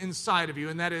argument inside of you,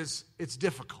 and that is, it's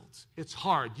difficult. It's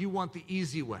hard. You want the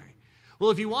easy way. Well,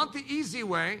 if you want the easy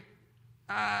way,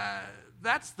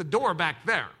 that's the door back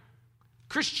there.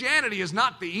 Christianity is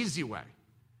not the easy way.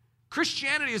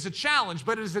 Christianity is a challenge,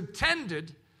 but it is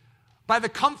attended by the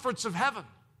comforts of heaven.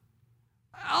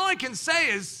 All I can say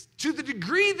is, to the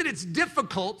degree that it's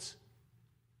difficult,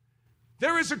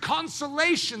 there is a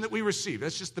consolation that we receive.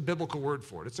 That's just the biblical word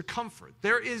for it. It's a comfort.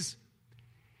 There is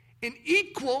an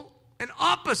equal and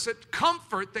opposite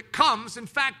comfort that comes. In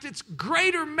fact, it's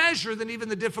greater measure than even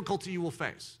the difficulty you will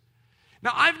face.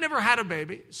 Now, I've never had a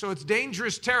baby, so it's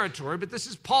dangerous territory, but this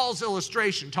is Paul's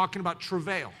illustration talking about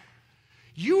travail.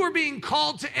 You are being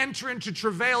called to enter into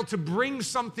travail to bring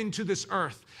something to this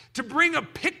earth, to bring a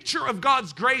picture of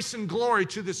God's grace and glory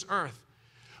to this earth.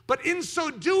 But in so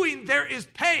doing, there is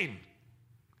pain.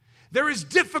 There is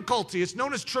difficulty. It's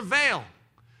known as travail.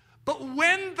 But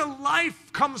when the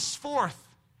life comes forth,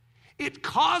 it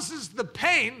causes the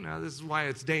pain. Now, this is why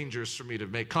it's dangerous for me to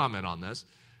make comment on this.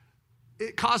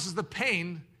 It causes the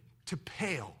pain to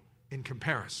pale in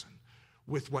comparison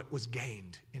with what was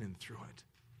gained in and through it.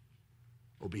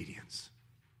 Obedience.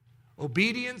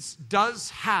 Obedience does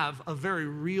have a very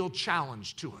real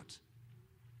challenge to it.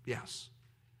 Yes.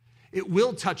 It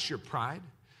will touch your pride.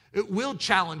 It will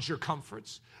challenge your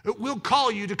comforts. It will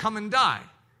call you to come and die.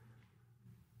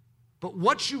 But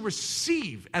what you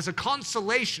receive as a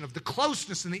consolation of the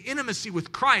closeness and the intimacy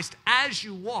with Christ as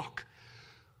you walk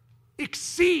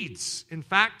exceeds, in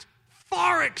fact,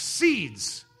 far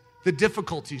exceeds the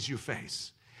difficulties you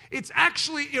face. It's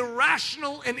actually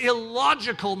irrational and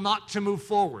illogical not to move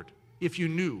forward if you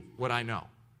knew what I know.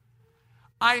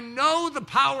 I know the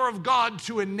power of God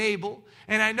to enable,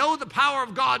 and I know the power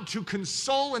of God to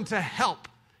console and to help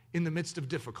in the midst of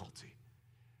difficulty.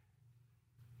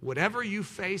 Whatever you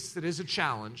face that is a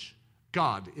challenge,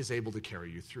 God is able to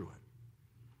carry you through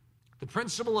it. The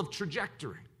principle of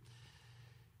trajectory.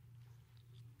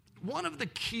 One of the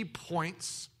key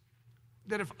points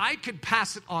that if I could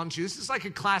pass it on to you, this is like a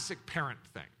classic parent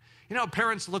thing. You know,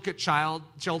 parents look at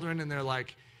children and they're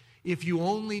like, if you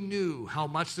only knew how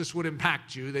much this would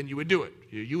impact you, then you would do it.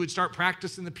 You would start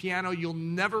practicing the piano. You'll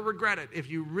never regret it if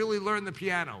you really learn the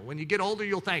piano. When you get older,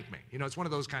 you'll thank me. You know, it's one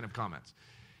of those kind of comments.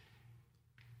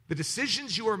 The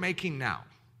decisions you are making now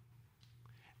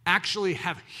actually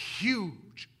have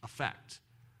huge effect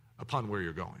upon where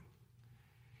you're going.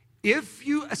 If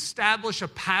you establish a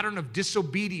pattern of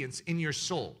disobedience in your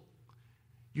soul,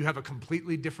 you have a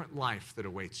completely different life that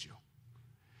awaits you.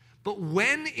 But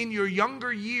when in your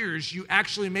younger years you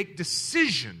actually make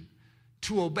decision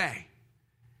to obey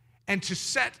and to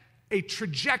set a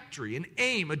trajectory, an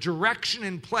aim, a direction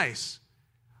in place,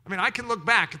 I mean, I can look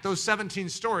back at those 17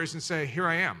 stories and say, here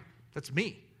I am. That's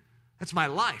me. That's my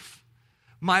life.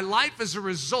 My life is a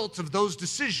result of those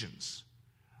decisions,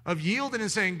 of yielding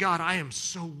and saying, God, I am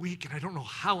so weak and I don't know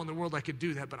how in the world I could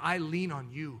do that, but I lean on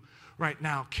you right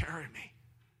now. Carry me.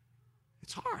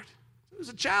 It's hard. It was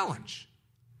a challenge.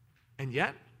 And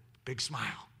yet, big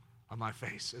smile on my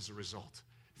face as a result.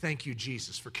 Thank you,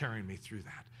 Jesus, for carrying me through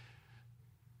that.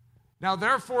 Now,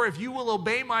 therefore, if you will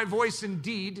obey my voice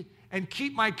indeed and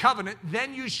keep my covenant,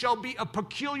 then you shall be a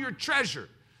peculiar treasure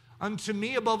unto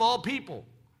me above all people,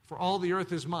 for all the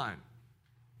earth is mine.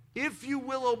 If you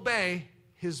will obey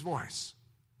his voice.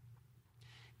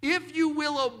 If you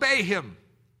will obey him,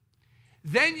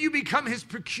 then you become his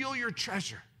peculiar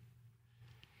treasure.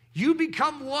 You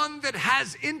become one that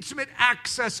has intimate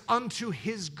access unto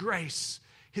his grace,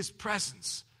 his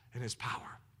presence, and his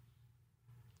power.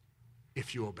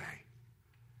 If you obey.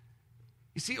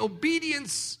 You see,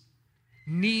 obedience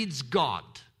needs God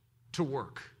to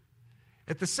work.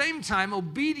 At the same time,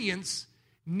 obedience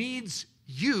needs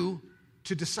you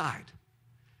to decide.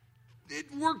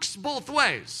 It works both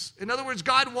ways. In other words,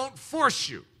 God won't force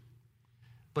you,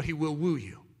 but he will woo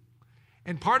you.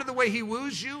 And part of the way he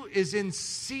woos you is in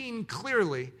seeing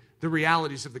clearly the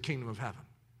realities of the kingdom of heaven.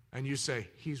 And you say,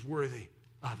 he's worthy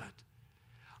of it.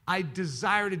 I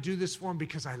desire to do this for him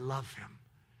because I love him.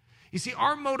 You see,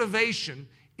 our motivation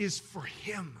is for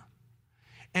him.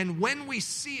 And when we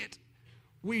see it,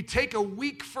 we take a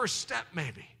weak first step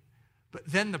maybe, but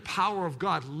then the power of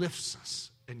God lifts us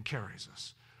and carries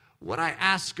us. What I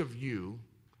ask of you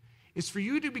is for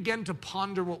you to begin to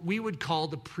ponder what we would call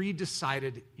the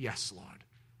pre-decided yes, Lord.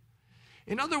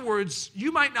 In other words,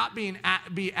 you might not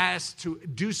be asked to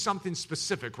do something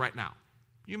specific right now.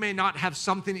 You may not have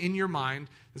something in your mind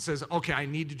that says, okay, I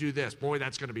need to do this. Boy,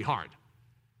 that's going to be hard.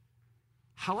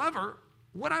 However,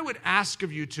 what I would ask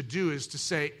of you to do is to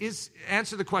say,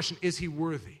 answer the question, is he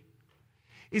worthy?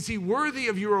 Is he worthy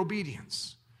of your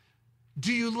obedience?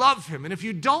 Do you love him? And if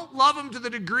you don't love him to the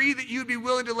degree that you'd be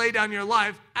willing to lay down your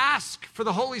life, ask for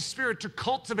the Holy Spirit to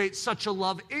cultivate such a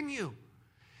love in you.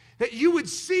 That you would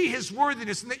see his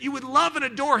worthiness and that you would love and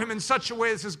adore him in such a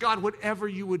way that says, God, whatever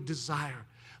you would desire.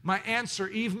 My answer,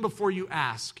 even before you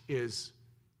ask, is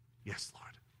yes,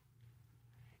 Lord.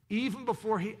 Even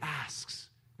before he asks.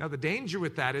 Now, the danger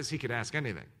with that is he could ask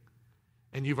anything.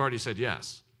 And you've already said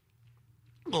yes.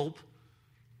 Nope.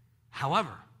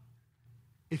 However,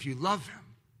 if you love him,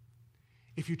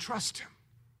 if you trust him,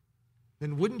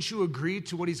 then wouldn't you agree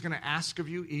to what he's going to ask of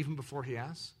you even before he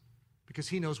asks? Because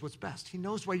he knows what's best. He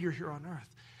knows why you're here on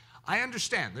earth. I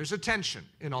understand there's a tension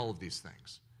in all of these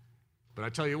things. But I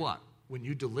tell you what, when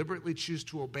you deliberately choose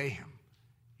to obey him,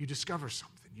 you discover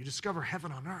something. You discover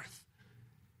heaven on earth.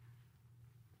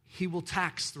 He will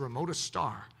tax the remotest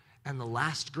star and the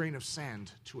last grain of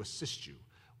sand to assist you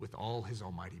with all his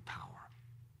almighty power.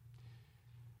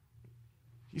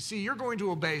 You see, you're going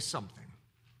to obey something.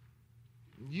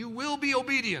 You will be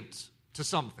obedient to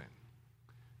something.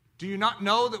 Do you not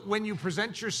know that when you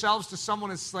present yourselves to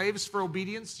someone as slaves for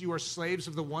obedience, you are slaves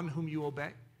of the one whom you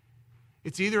obey?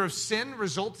 It's either of sin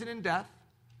resulting in death,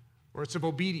 or it's of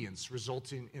obedience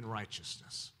resulting in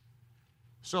righteousness.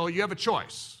 So you have a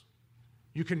choice.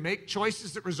 You can make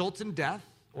choices that result in death,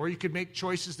 or you could make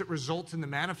choices that result in the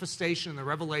manifestation and the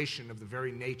revelation of the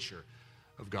very nature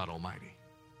of God Almighty.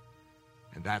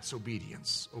 And that's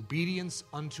obedience. Obedience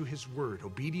unto his word.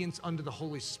 Obedience unto the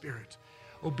Holy Spirit.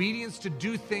 Obedience to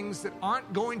do things that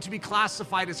aren't going to be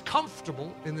classified as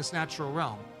comfortable in this natural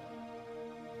realm.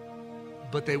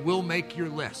 But they will make your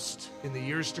list in the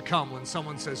years to come when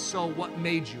someone says, so what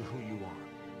made you who you are?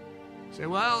 Say,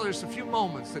 well, there's a few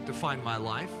moments that define my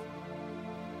life.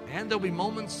 And there'll be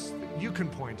moments that you can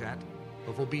point at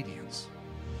of obedience.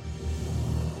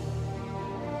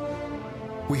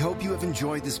 We hope you have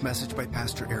enjoyed this message by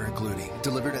Pastor Eric Ludy,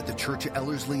 delivered at the Church of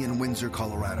Ellerslie in Windsor,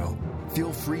 Colorado.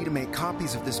 Feel free to make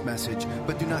copies of this message,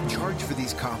 but do not charge for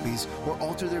these copies or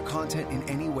alter their content in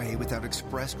any way without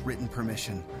expressed written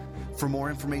permission. For more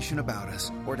information about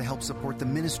us or to help support the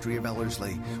ministry of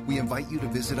Ellerslie, we invite you to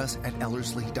visit us at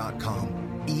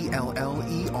ellerslie.com,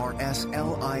 ELLERSLIE.com.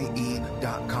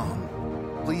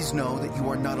 Please know that you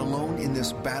are not alone in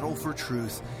this battle for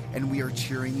truth, and we are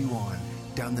cheering you on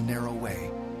down the narrow way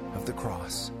of the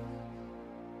cross.